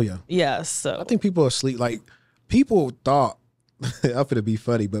now. Oh, yeah. Yeah. So I think people are asleep. Like, people thought, I'm gonna be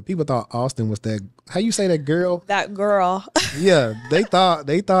funny, but people thought Austin was that. How you say that girl? That girl. Yeah, they thought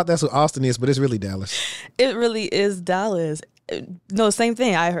that's what Austin is, but it's really Dallas. It really is Dallas. No, same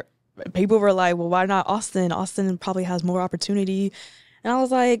thing. I heard people were like, "Well, why not Austin? Austin probably has more opportunity." And I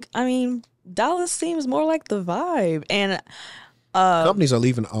was like, I mean, Dallas seems more like the vibe. And companies are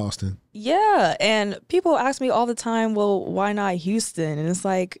leaving Austin. Yeah, and people ask me all the time, "Well, why not Houston?" And it's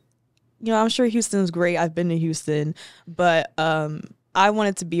like, I'm sure Houston's great. I've been to Houston, but I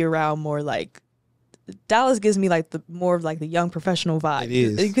wanted to be around more like Dallas gives me like more of like the young professional vibe. It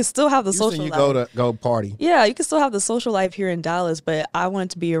is. You can still have the social life. Go party. Yeah, you can still have the social life here in Dallas, but I wanted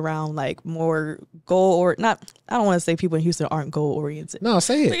to be around like more I don't want to say people in Houston aren't goal oriented. No,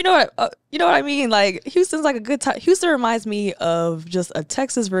 say it. But you know what I mean? Like Houston's like a good time. Houston reminds me of just a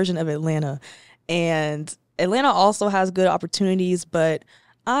Texas version of Atlanta, and Atlanta also has good opportunities, but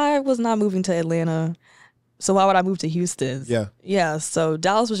I was not moving to Atlanta, so why would I move to Houston? Yeah. Yeah, so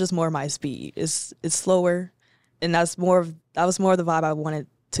Dallas was just more my speed. It's slower, and that's more of more the vibe I wanted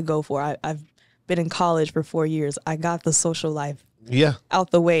to go for. I've been in college for 4 years. I got the social life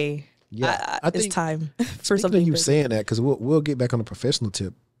out the way. Yeah, I think it's time for something. Speaking of you bigger. saying that, because we'll get back on a professional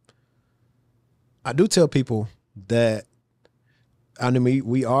tip. I do tell people that, I mean,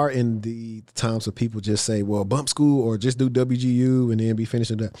 we are in the times of people just say, well, bump school or just do WGU and then be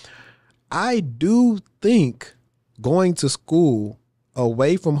finished with that. I do think going to school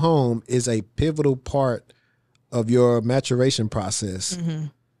away from home is a pivotal part of your maturation process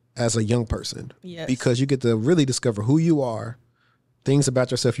as a young person. Yes. Because you get to really discover who you are, things about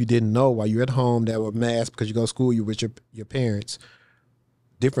yourself you didn't know while you're at home that were masked because you go to school, you're with your parents,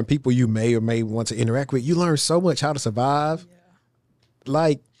 different people you may or may want to interact with. You learn so much how to survive. Yeah.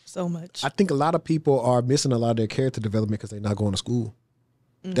 Like, so much. I think a lot of people are missing a lot of their character development because they're not going to school.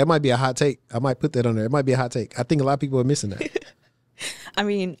 That might be a hot take. I might put that on there. It might be a hot take. I think a lot of people are missing that. I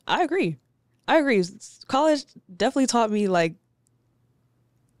mean, I agree. College definitely taught me like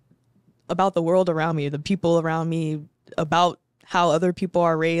about the world around me, the people around me, about how other people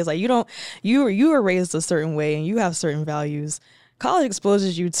are raised. Like you were raised a certain way and you have certain values. College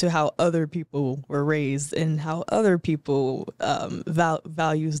exposes you to how other people were raised and how other people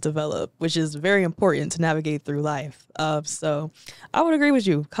values develop, which is very important to navigate through life. So I would agree with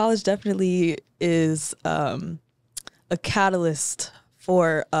you. College definitely is a catalyst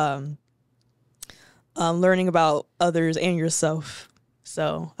for learning about others and yourself.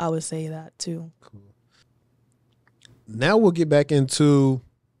 So I would say that too. Cool. Now we'll get back into,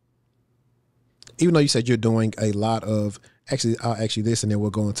 even though you said you're doing a lot of, actually, I'll ask you this and then we'll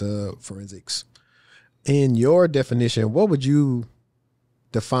go into forensics. In your definition, what would you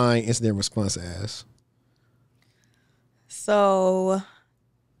define incident response as? So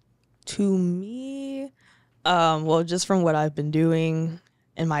to me, well, just from what I've been doing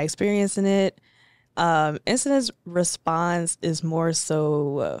and my experience in it, incident response is more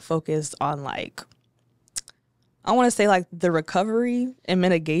so focused on like, I want to say like the recovery and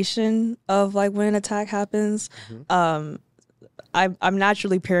mitigation of like when an attack happens. I'm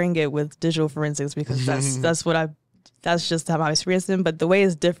naturally pairing it with digital forensics because that's just how my experience is. But the way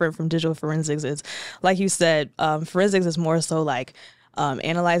it's different from digital forensics is, like you said, forensics is more so like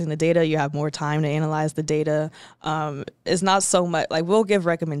analyzing the data. You have more time to analyze the data. It's not so much like we'll give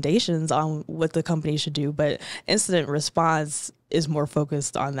recommendations on what the company should do, but incident response is more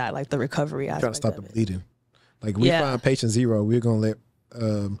focused on that, like the recovery aspect. Trying to stop the bleeding. Like we find patient 0, we're gonna let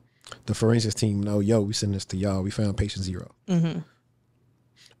the forensics team know, yo, we send this to y'all. We found patient 0. Mm-hmm.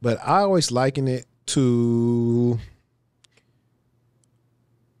 But I always liken it to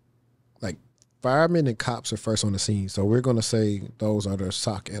like firemen and cops are first on the scene. So we're gonna say those are the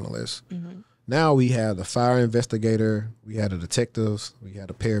SOC analysts. Mm-hmm. Now we have the fire investigator, we have the detectives, we have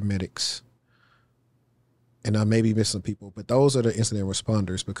the paramedics. And I may be missing people, but those are the incident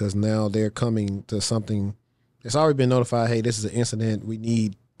responders because now they're coming to something. It's already been notified, hey, this is an incident. We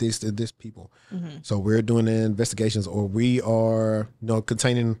need this people. Mm-hmm. So we're doing the investigations or we are,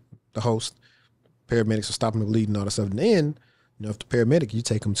 containing the host. Paramedics are stopping the bleeding and all that stuff. And then, if the paramedic, you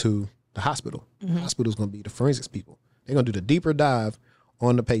take them to the hospital. Mm-hmm. The hospital's going to be the forensics people. They're going to do the deeper dive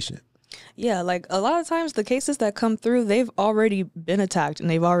on the patient. Yeah, like a lot of times the cases that come through, they've already been attacked and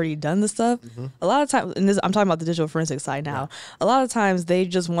they've already done the stuff. Mm-hmm. A lot of times, and I'm talking about the digital forensics side now, a lot of times they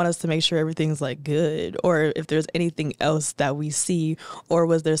just want us to make sure everything's like good, or if there's anything else that we see, or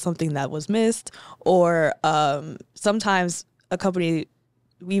was there something that was missed, or sometimes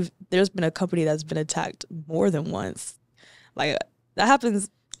there's been a company that's been attacked more than once. Like that happens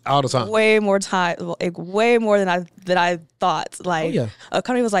all the time. Way more than I thought. Like a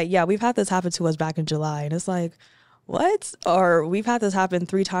company was like, yeah, we've had this happen to us back in July. And it's like, what? Or we've had this happen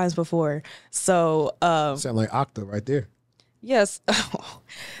 3 times before. So sound like Okta right there. Yes.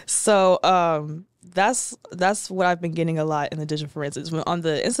 So that's what I've been getting a lot in the digital forensics. On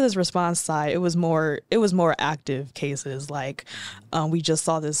the incident response side, it was more active cases. Like we just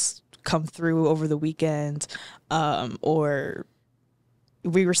saw this come through over the weekend, or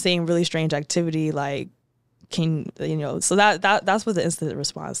we were seeing really strange activity, like so that's what the incident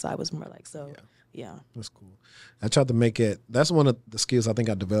response side was more like. So yeah. That's cool. I tried to make it, that's one of the skills I think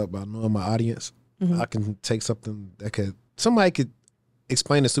I developed by knowing my audience. Mm-hmm. I can take something that somebody could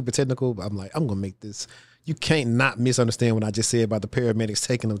explain it super technical, but I'm like, I'm gonna make this, you can't not misunderstand what I just said about the paramedics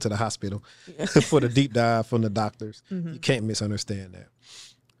taking them to the hospital for the deep dive from the doctors. Mm-hmm. You can't misunderstand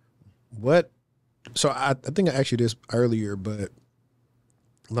that. So I think I asked you this earlier, but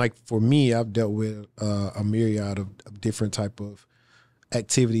like for me, I've dealt with a myriad of different type of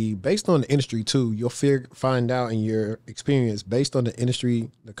activity based on the industry too. You'll find out in your experience based on the industry,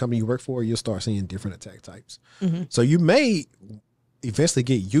 the company you work for, you'll start seeing different attack types. Mm-hmm. So you may eventually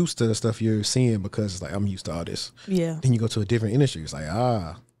get used to the stuff you're seeing because it's like, I'm used to all this. Yeah. Then you go to a different industry. It's like,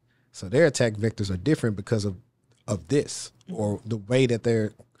 so their attack vectors are different because of this or the way that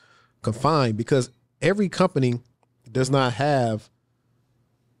they're confined, because every company does not have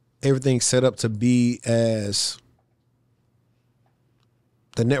everything set up to be as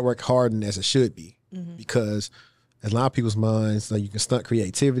the network hardened as it should be. Mm-hmm. Because in a lot of people's minds, like, you can stunt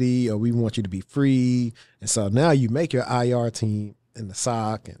creativity, or we want you to be free. And so now you make your IR team and the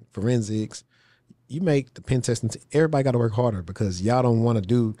SOC and forensics, you make the pen testing team, everybody got to work harder because y'all don't want to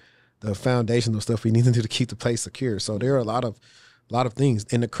do the foundational stuff we need to do to keep the place secure. So there are a lot of things.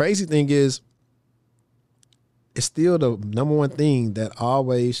 And the crazy thing is, it's still the number one thing that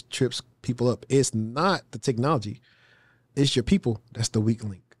always trips people up. It's not the technology. It's your people that's the weak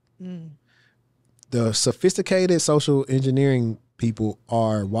link. Mm. The sophisticated social engineering people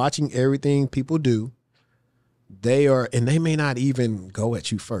are watching everything people do. And they may not even go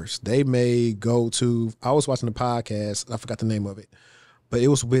at you first. They may go to, I was watching a podcast, I forgot the name of it, but it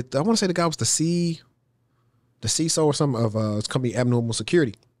was with, I want to say the guy was the CISO or something of his company, Abnormal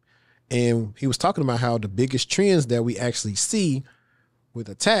Security. And he was talking about how the biggest trends that we actually see with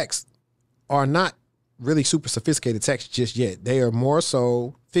attacks are not really super sophisticated attacks just yet. They are more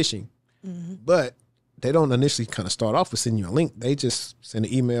so phishing. Mm-hmm. But they don't initially kind of start off with sending you a link. They just send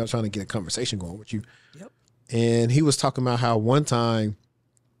an email trying to get a conversation going with you. Yep. And he was talking about how one time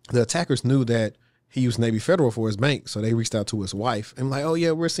the attackers knew that he used Navy Federal for his bank. So they reached out to his wife and like, oh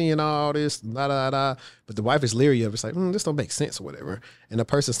yeah, we're seeing all this, da da da. But the wife is leery of it. It's like, this don't make sense or whatever. And the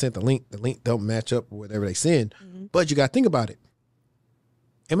person sent the link don't match up with whatever they send. Mm-hmm. But you got to think about it.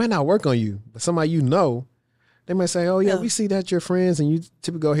 It might not work on you, but somebody you know, they might say, oh yeah, we see that you're friends and you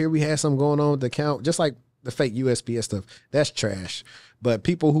typically go here, we had something going on with the account, just like the fake USPS stuff. That's trash. But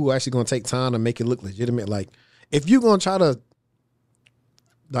people who are actually going to take time to make it look legitimate, like if you're going to try to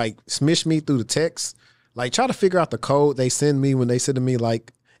like smish me through the text, like try to figure out the code they send me when they send to me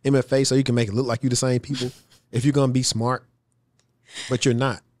like MFA so you can make it look like you the same people if you're going to be smart, but you're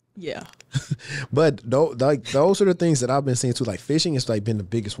not. Yeah. But those are the things that I've been seeing too. Like phishing has like been the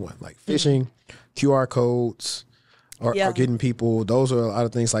biggest one. Like phishing, QR codes are getting people. Those are a lot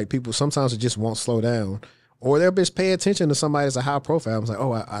of things. Like people sometimes it just won't slow down, or they'll just pay attention to somebody that's a high profile. I'm like,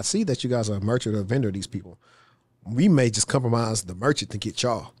 oh, I see that you guys are a merchant or a vendor of these people. We may just compromise the merchant to get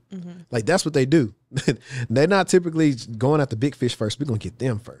y'all. Mm-hmm. Like that's what they do. They're not typically going at the big fish first. We're gonna get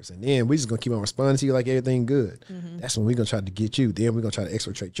them first, and then we're just gonna keep on responding to you like everything good. Mm-hmm. That's when we're gonna try to get you. Then we're gonna try to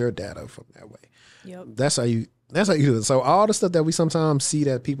exfiltrate your data from that way. Yep. That's how you do it. So all the stuff that we sometimes see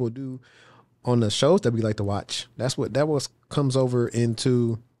that people do on the shows that we like to watch, that comes over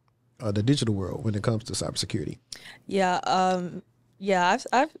into the digital world when it comes to cybersecurity. Yeah.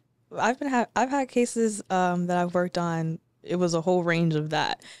 I've had cases that I've worked on. It was a whole range of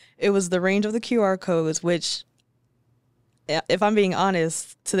that. It was the range of the QR codes, which, if I'm being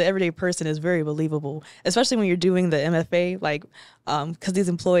honest, to the everyday person is very believable, especially when you're doing the MFA, like, because these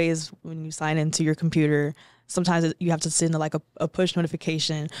employees, when you sign into your computer, sometimes you have to send like a push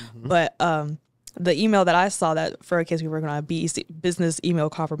notification. Mm-hmm. But the email that I saw that for a case we were working on, a business email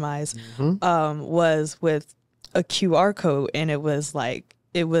compromise, mm-hmm. Was with a QR code, and it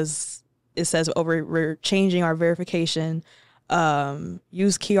says, oh, we're changing our verification.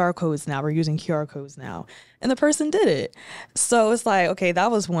 Use QR codes now. We're using QR codes now. And the person did it. So it's like, okay,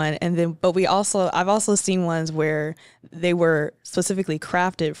 that was one. And then, but I've also seen ones where they were specifically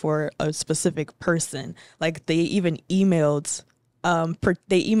crafted for a specific person. Like they even emailed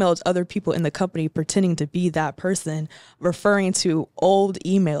other people in the company pretending to be that person, referring to old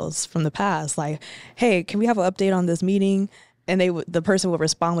emails from the past. Like, hey, can we have an update on this meeting? And the person would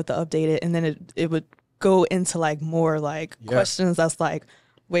respond with the updated, and then it would go into like more like questions that's like,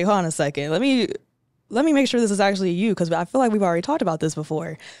 wait, hold on a second. Let me make sure this is actually you, because I feel like we've already talked about this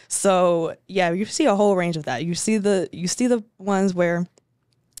before. So yeah, you see a whole range of that. You see the ones where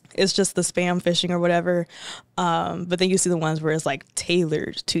it's just the spam phishing or whatever, but then you see the ones where it's like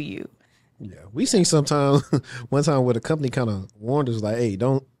tailored to you. Yeah, we seen sometime one time where the company kind of warned us like, hey,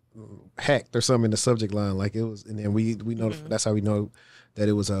 don't hacked or something in the subject line, like it was, and then we know mm-hmm. that's how we know that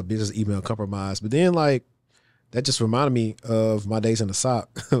it was a business email compromise. But then like that just reminded me of my days in the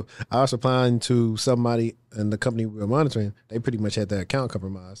SOC. I was applying to somebody in the company we were monitoring. They pretty much had their account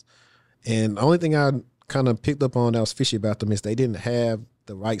compromised, and the only thing I kind of picked up on that was fishy about them is they didn't have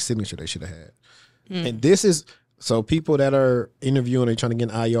the right signature they should have had. And this is so people that are interviewing or trying to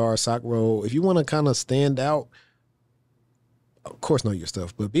get an IR SOC role, if you want to kind of stand out, of course, know your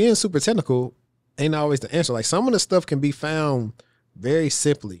stuff, but being super technical ain't always the answer. Like some of the stuff can be found very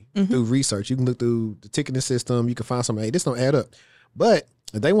simply through research. You can look through the ticketing system. You can find something, hey, this don't add up. But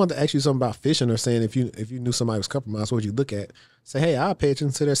if they want to ask you something about phishing or saying if you knew somebody was compromised, what would you look at? Say, hey, I'll pay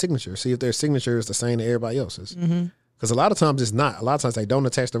attention to their signature. See if their signature is the same as everybody else's. Because a lot of times it's not. A lot of times they don't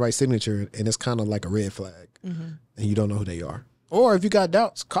attach the right signature, and it's kind of like a red flag, and you don't know who they are. Or if you got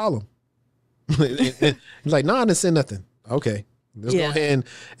doubts, call them. You're like, no, I didn't send nothing. Okay. Let's go ahead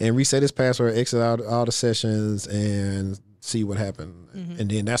and reset his password, exit out all the sessions, and see what happened. And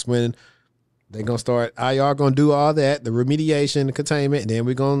then that's when they're going to start, IR going to do all that, the remediation, the containment, and then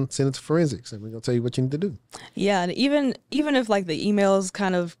we're going to send it to forensics, and we're going to tell you what you need to do. Yeah, and even if like the emails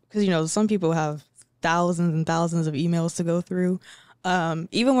kind of, because, you know, some people have thousands and thousands of emails to go through.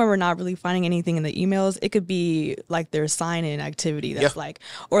 Even when we're not really finding anything in the emails, it could be like their sign-in activity that's like,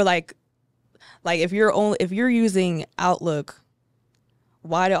 or like if you're using Outlook,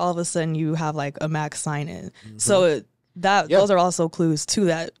 why did all of a sudden you have like a Mac sign-in? So those are also clues too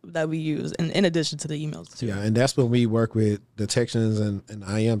that we use, and in addition to the emails too. Yeah, and that's when we work with detections and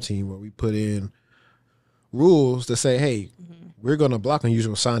IM team, where we put in rules to say, hey, we're going to block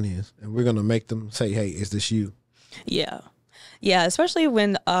unusual sign-ins, and we're going to make them say, hey, is this you? Yeah, especially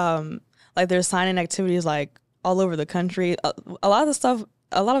when like there's sign-in activities like all over the country. A lot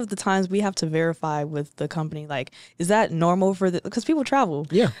of the times we have to verify with the company, like, is that normal for because people travel.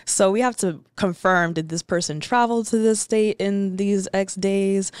 Yeah. So we have to confirm, did this person travel to this state in these X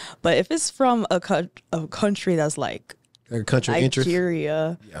days? But if it's from a country that's like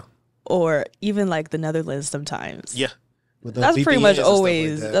Nigeria, or even like the Netherlands sometimes. Yeah. That's pretty much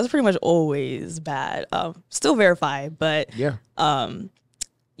always that's pretty much always bad. Still verify, but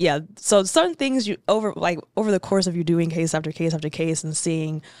so certain things you over the course of you doing case after case after case and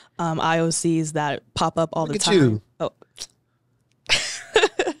seeing IOCs that pop up all the time. You. Oh.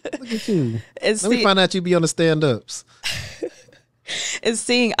 Look at you. Let me find out you be on the stand-ups. It's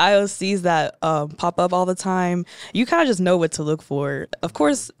seeing IOCs that pop up all the time. You kind of just know what to look for. Of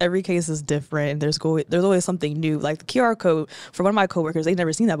course, every case is different. There's always something new. Like the QR code for one of my coworkers, they'd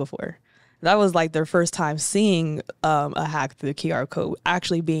never seen that before. That was like their first time seeing a hack through the QR code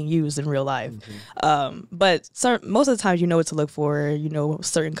actually being used in real life. But most of the times you know what to look for. You know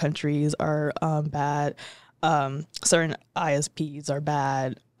certain countries are bad. Certain ISPs are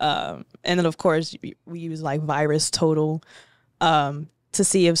bad. And then, of course, we use like virus total to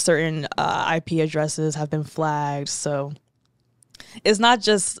see if certain IP addresses have been flagged. So it's not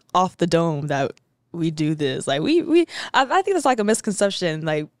just off the dome that we do this. Like I think it's like a misconception.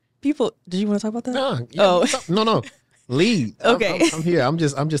 Like people, did you want to talk about that? No. Lead. Okay. I'm here. I'm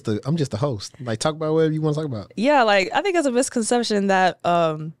just the host. Like talk about whatever you want to talk about. Yeah, like I think it's a misconception that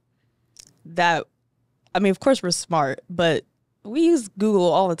I mean, of course we're smart, but we use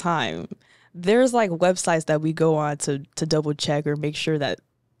Google all the time. There's like websites that we go on to double check or make sure that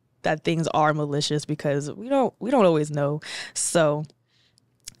things are malicious because we don't always know. So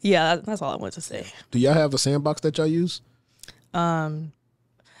yeah, that's all I wanted to say. Do y'all have a sandbox that y'all use?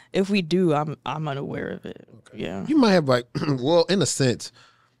 If we do, I'm unaware of it. Okay. Yeah. You might have like, well, in a sense,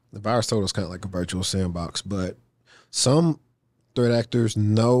 the virus total is kind of like a virtual sandbox, but some threat actors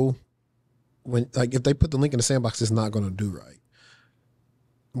know when, like, if they put the link in the sandbox, it's not going to do right.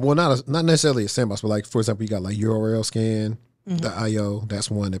 Well, not necessarily a sandbox, but like, for example, you got like URL scan, the IO,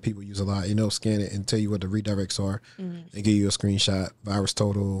 that's one that people use a lot. And they'll scan it and tell you what the redirects are and give you a screenshot, virus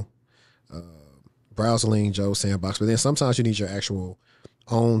total, browsing, Joe sandbox. But then sometimes you need your actual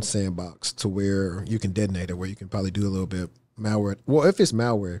own sandbox to where you can detonate it, where you can probably do a little bit of malware. Well, if it's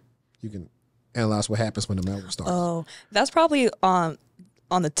malware, you can analyze what happens when the malware starts. Oh, that's probably on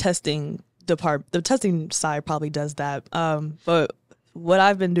the testing department. The testing side probably does that. But what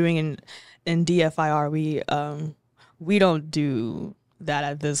I've been doing in DFIR, we don't do that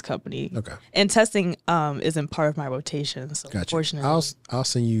at this company. Okay. And testing isn't part of my rotation. So gotcha. Unfortunately, I'll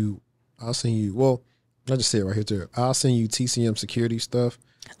send you. Well, I'll just say it right here too. I'll send you TCM security stuff.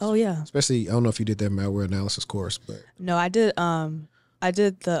 Oh yeah. Especially, I don't know if you did that malware analysis course, but no, I did. I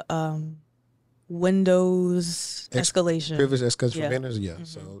did the Windows escalation, privilege escalation for vendors. Yeah.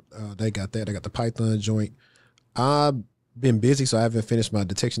 So they got that. I got the Python joint. I've been busy, so I haven't finished my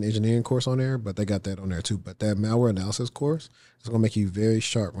detection engineering course on there, but they got that on there too. But that malware analysis course is going to make you very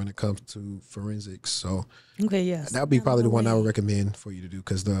sharp when it comes to forensics. So okay, yes, that would be probably the one I would recommend for you to do,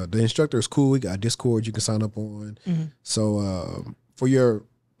 because the instructor is cool. We got Discord you can sign up on. So for your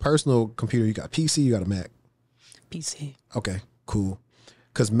personal computer, you got PC, you got a Mac. PC. Okay, cool.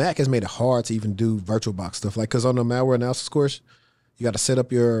 Because Mac has made it hard to even do VirtualBox stuff. Like, because on the malware analysis course, you got to set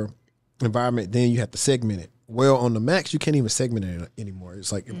up your environment, then you have to segment it. Well, on the Macs, you can't even segment it anymore.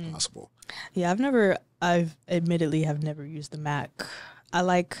 It's like impossible. Yeah, I've admittedly have never used the Mac. I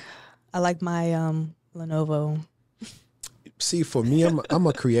like my Lenovo. See, for me, I'm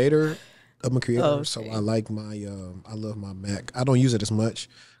a creator. Okay. So I like I love my Mac. I don't use it as much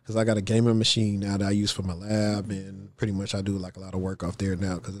because I got a gaming machine now that I use for my lab, and pretty much I do like a lot of work off there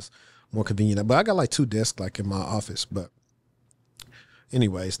now because it's more convenient. But I got like 2 desks like in my office. But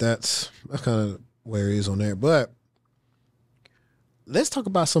anyways, that's kind of where it is on there. But let's talk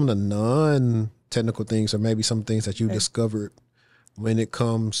about some of the non-technical things, or maybe some things that you discovered when it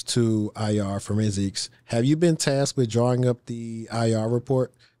comes to IR forensics. Have you been tasked with drawing up the IR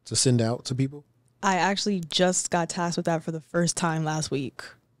report to send out to people? I actually just got tasked with that for the first time last week,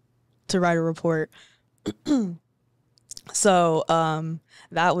 to write a report. So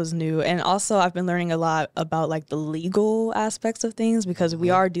that was new. And also I've been learning a lot about like the legal aspects of things, because we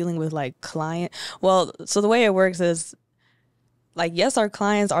are dealing with like so the way it works is, like, yes, our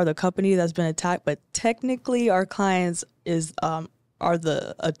clients are the company that's been attacked, but technically our clients are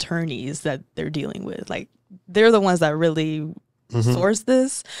the attorneys that they're dealing with. Like, they're the ones that really source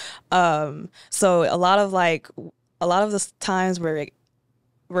this. So a lot of the times where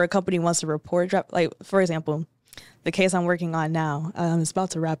a company wants to report draft, like, for example, the case I'm working on now, it's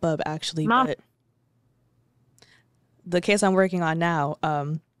about to wrap up actually, but the case I'm working on now,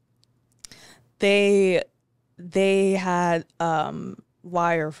 they had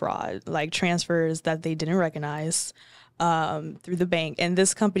wire fraud, like transfers that they didn't recognize through the bank. And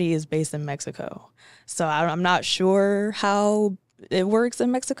this company is based in Mexico. So I'm not sure how it works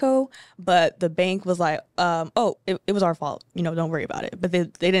in Mexico, but the bank was like, it was our fault. Don't worry about it. But they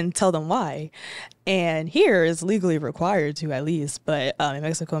didn't tell them why. And here is legally required to, at least. But in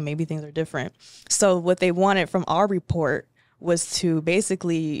Mexico, maybe things are different. So what they wanted from our report was to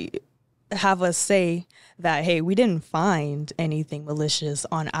basically have us say that, hey, we didn't find anything malicious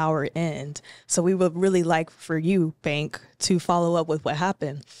on our end. So we would really like for you, bank, to follow up with what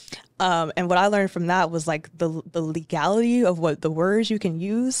happened. And what I learned from that was like the legality of what the words you can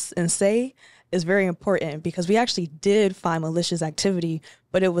use and say is very important, because we actually did find malicious activity,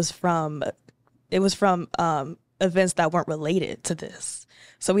 but it was from events that weren't related to this.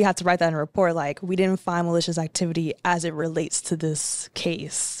 So we had to write that in a report, like, we didn't find malicious activity as it relates to this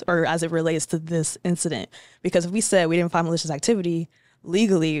case, or as it relates to this incident. Because if we said we didn't find malicious activity,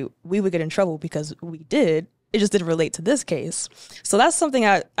 legally, we would get in trouble because we did. It just didn't relate to this case. So that's something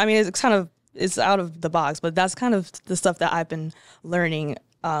it's out of the box, but that's kind of the stuff that I've been learning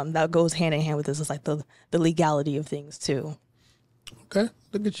that goes hand in hand with this. Is like the legality of things too. Okay,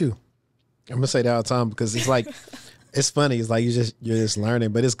 look at you. I'm gonna say that all the time because it's like, it's funny. It's like you're just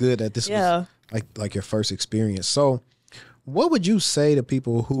learning, but it's good that this was like your first experience. So what would you say to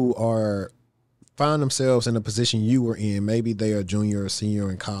people who find themselves in a position you were in? Maybe they are junior or senior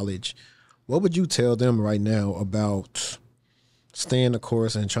in college. What would you tell them right now about staying the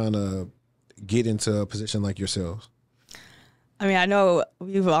course and trying to get into a position like yourselves? I mean, I know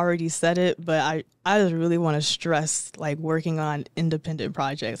we've already said it, but I just really want to stress like working on independent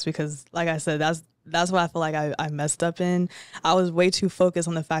projects, because like I said, that's what I feel like I messed up in. I was way too focused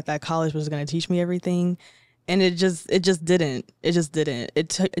on the fact that college was going to teach me everything. And it just didn't.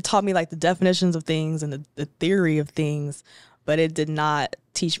 It taught me like the definitions of things and the theory of things, but it did not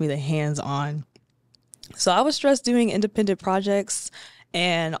teach me the hands-on. So I was stressed doing independent projects.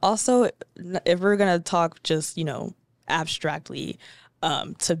 And also, if we're going to talk just, abstractly,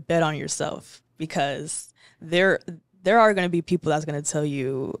 to bet on yourself, because there are going to be people that's going to tell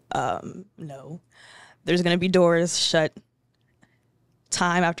you, no. There's going to be doors shut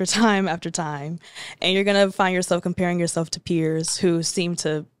time after time after time. And you're going to find yourself comparing yourself to peers who seem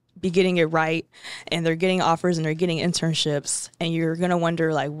to be getting it right, and they're getting offers and they're getting internships, and you're going to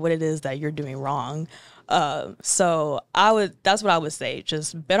wonder like what it is that you're doing wrong. So that's what I would say.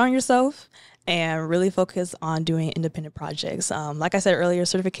 Just bet on yourself and really focus on doing independent projects. Like I said earlier,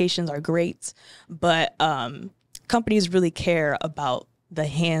 certifications are great, but companies really care about the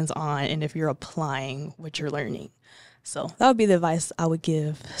hands-on and if you're applying what you're learning. So that would be the advice I would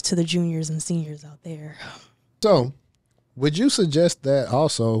give to the juniors and seniors out there. So would you suggest that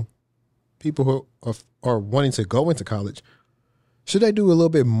also people who are wanting to go into college, should they do a little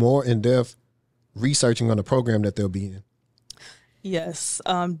bit more in-depth researching on the program that they'll be in? Yes,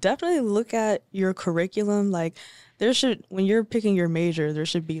 definitely look at your curriculum. Like, when you're picking your major, there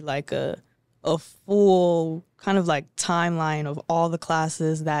should be like a full kind of like timeline of all the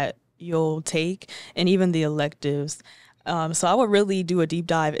classes that you'll take and even the electives. So I would really do a deep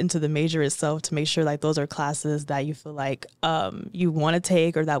dive into the major itself to make sure like those are classes that you feel like you want to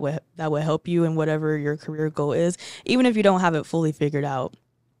take, or that would help you in whatever your career goal is, even if you don't have it fully figured out.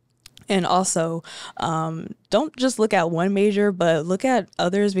 And also, don't just look at one major, but look at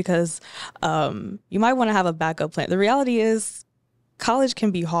others, because you might want to have a backup plan. The reality is college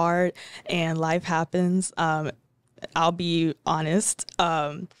can be hard and life happens. I'll be honest.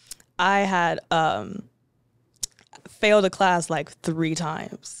 I had failed a class like 3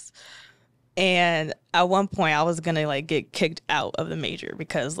 times. And at one point I was going to like get kicked out of the major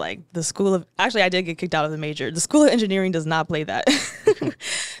because like I did get kicked out of the major. The School of Engineering does not play that.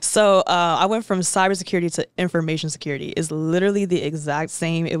 So I went from cybersecurity to information security. It's literally the exact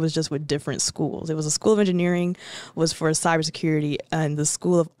same. It was just with different schools. It was the School of Engineering was for cybersecurity, and the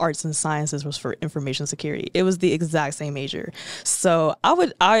School of Arts and Sciences was for information security. It was the exact same major. So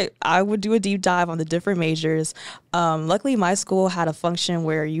I would do a deep dive on the different majors. Luckily, my school had a function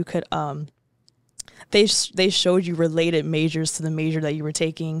where you could they showed you related majors to the major that you were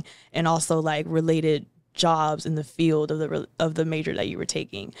taking, and also like related jobs in the field of the major that you were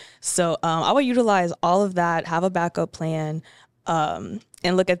taking. So I would utilize all of that, have a backup plan, and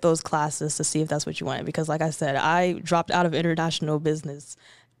look at those classes to see if that's what you wanted. Because like I said, I dropped out of international business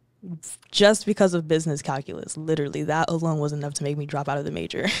just because of business calculus. Literally, that alone was enough to make me drop out of the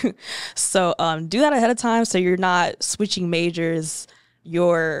major. So do that ahead of time so you're not switching majors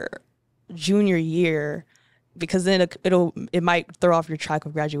your junior year, because then it might throw off your track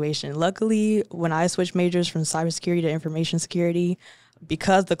of graduation. Luckily, when I switched majors from cybersecurity to information security,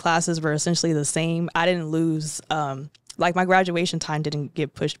 because the classes were essentially the same, I didn't lose, like my graduation time didn't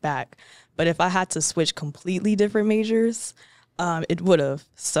get pushed back. But if I had to switch completely different majors, it would have.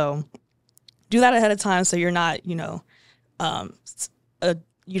 So do that ahead of time so you're not, you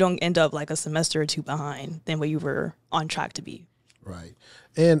don't end up like a semester or 2 behind than what you were on track to be. Right.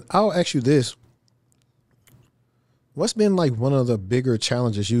 And I'll ask you this. What's been like one of the bigger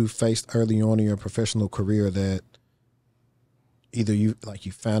challenges you faced early on in your professional career that either you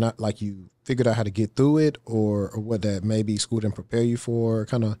found out, like you figured out how to get through it, or what that maybe school didn't prepare you for?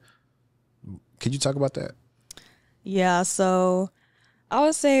 Kind of, could you talk about that? Yeah, so I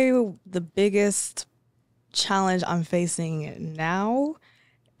would say the biggest challenge I'm facing now,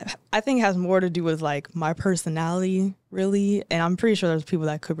 I think, has more to do with like my personality, really. And I'm pretty sure there's people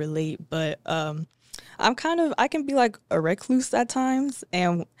that could relate, but I can be like a recluse at times.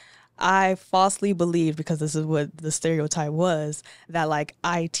 And I falsely believed, because this is what the stereotype was, that like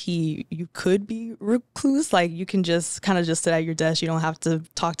IT, you could be recluse. Like you can just kind of just sit at your desk. You don't have to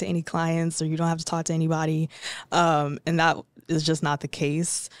talk to any clients, or you don't have to talk to anybody. And that is just not the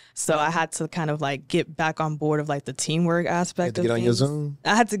case. So I had to kind of like get back on board of like the teamwork aspect of things. Get on your Zoom?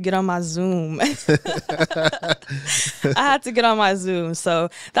 I had to get on my Zoom. I had to get on my Zoom. So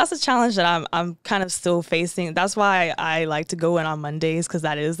that's a challenge that I'm kind of still facing. That's why I like to go in on Mondays, because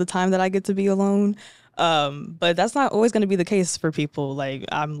that is the time that I get to be alone. But that's not always going to be the case for people. Like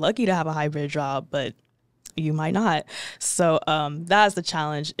I'm lucky to have a hybrid job, but you might not. So that's the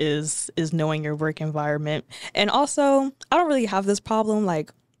challenge, is knowing your work environment. And also, I don't really have this problem.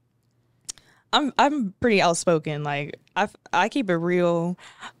 Like I'm pretty outspoken. Like I keep it real.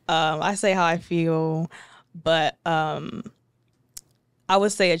 I say how I feel, but I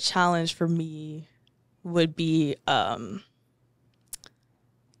would say a challenge for me would be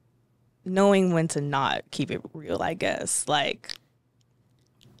knowing when to not keep it real, I guess. Like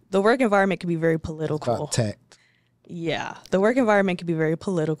the work environment can be very political. About tact. Yeah, the work environment can be very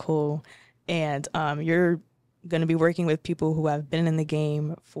political, and you're going to be working with people who have been in the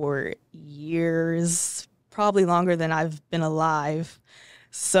game for years, probably longer than I've been alive.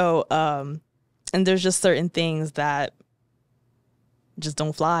 So, and there's just certain things that just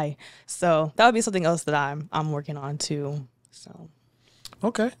don't fly. So that would be something else that I'm working on too. So.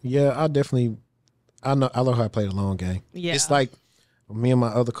 Okay. Yeah, I love how I play the long game. Yeah. It's like me and my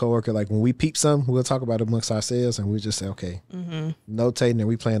other coworker, like when we peep something, we'll talk about it amongst ourselves, and we just say, okay, notating, and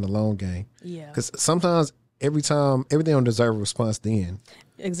we playing the long game. Yeah. Because sometimes everything don't deserve a response then.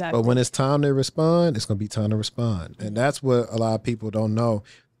 Exactly. But when it's time to respond, it's going to be time to respond. And that's what a lot of people don't know.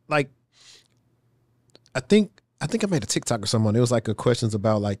 Like, I think I made a TikTok or someone. It was like a questions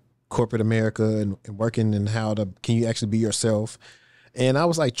about like corporate America and working, and can you actually be yourself? And I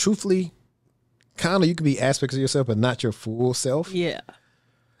was like, truthfully, kind of, you can be aspects of yourself, but not your full self. Yeah.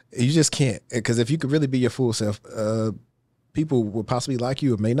 You just can't. Because if you could really be your full self, people will possibly like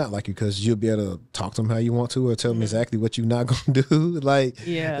you or may not like you, because you'll be able to talk to them how you want to, or tell them exactly what you're not going to do. Like,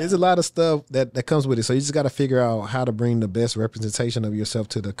 there's a lot of stuff that comes with it. So you just got to figure out how to bring the best representation of yourself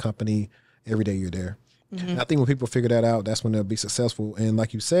to the company every day you're there. And I think when people figure that out, that's when they'll be successful. And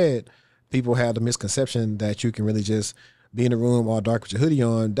like you said, people have the misconception that you can really just be in a room all dark with your hoodie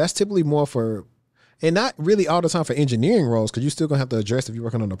on. That's typically more for, and not really all the time for engineering roles, because you're still going to have to address if you're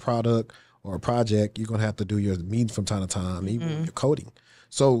working on a product or a project, you're going to have to do your meetings from time to time, even your coding.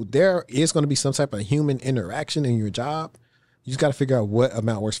 So there is going to be some type of human interaction in your job. You just got to figure out what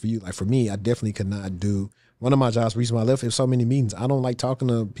amount works for you. Like for me, I definitely could not do one of my jobs. The reason why I left is so many meetings. I don't like talking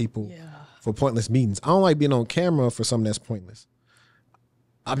to people for pointless meetings. I don't like being on camera for something that's pointless.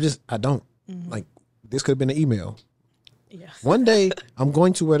 I don't. Like, this could have been an email. Yeah. One day, I'm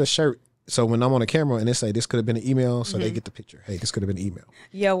going to wear the shirt. So when I'm on a camera and they say this could have been an email, so they get the picture. Hey, this could have been an email.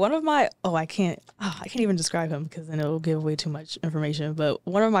 Yeah, one of my, I can't even describe him because then it'll give away too much information. But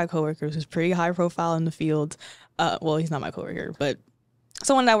one of my coworkers who's pretty high profile in the field. Well, he's not my coworker, but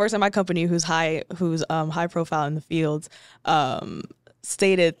someone that works at my company who's high profile in the field,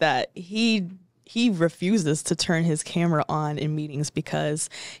 stated that he refuses to turn his camera on in meetings because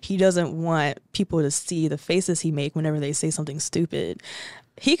he doesn't want people to see the faces he make whenever they say something stupid.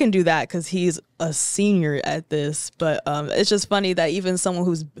 He can do that because he's a senior at this, but it's just funny that even someone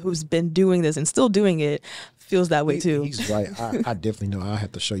who's been doing this and still doing it feels that way too. He's right. I definitely know. I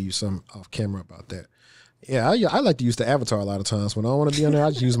have to show you some off camera about that. Yeah, I like to use the avatar a lot of times. When I don't want to be on there,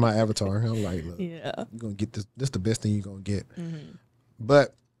 I just use my avatar. I'm like, look, you're going to get this. This is the best thing you're going to get.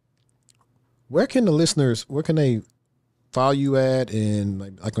 But where can they follow you at, and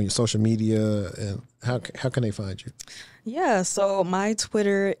like on your social media, and how can they find you? Yeah, so my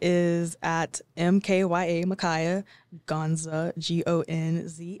Twitter is at M'kya Gonza,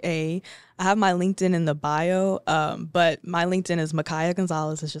 Gonza. I have my LinkedIn in the bio, but my LinkedIn is M'kya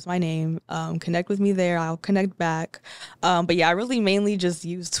Gonzalez. It's just my name. Connect with me there. I'll connect back. But yeah, I really mainly just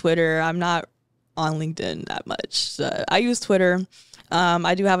use Twitter. I'm not on LinkedIn that much. So I use Twitter.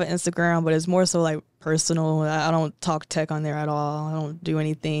 I do have an Instagram, but it's more so like personal. I don't talk tech on there at all. I don't do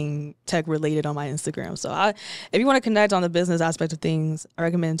anything tech related on my Instagram. So if you want to connect on the business aspect of things, I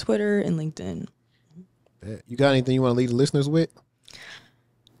recommend Twitter and LinkedIn. You got anything you want to leave the listeners with?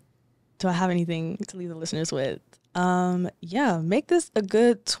 Do I have anything to leave the listeners with? Yeah, make this a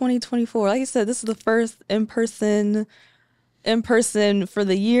good 2024. Like you said, this is the first in-person for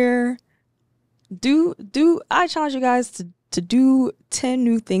the year. I challenge you guys to do 10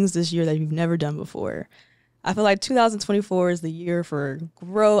 new things this year that you've never done before. I feel like 2024 is the year for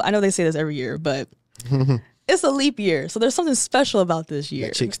growth. I know they say this every year, but it's a leap year. So there's something special about this year.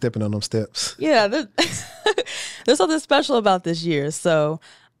 That chick stepping on them steps. Yeah, there's something special about this year. So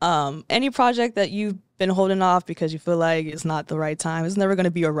any project that you've been holding off because you feel like it's not the right time, it's never going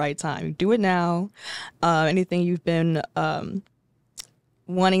to be your right time. Do it now. Anything you've been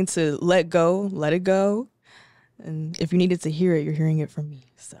wanting to let go, let it go. And if you needed to hear it, you're hearing it from me.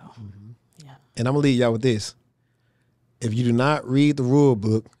 So, yeah. And I'm going to leave y'all with this. If you do not read the rule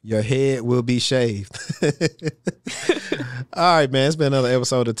book, your head will be shaved. All right, man. It's been another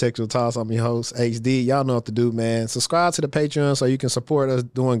episode of TechTual Talk. I'm your host, HD. Y'all know what to do, man. Subscribe to the Patreon so you can support us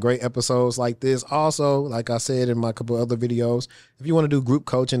doing great episodes like this. Also, like I said in my couple other videos, if you want to do group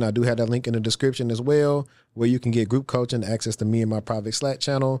coaching, I do have that link in the description as well, where you can get group coaching, access to me and my private Slack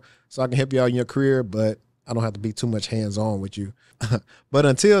channel, so I can help you out in your career, but I don't have to be too much hands-on with you. But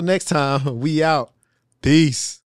until next time, we out. Peace.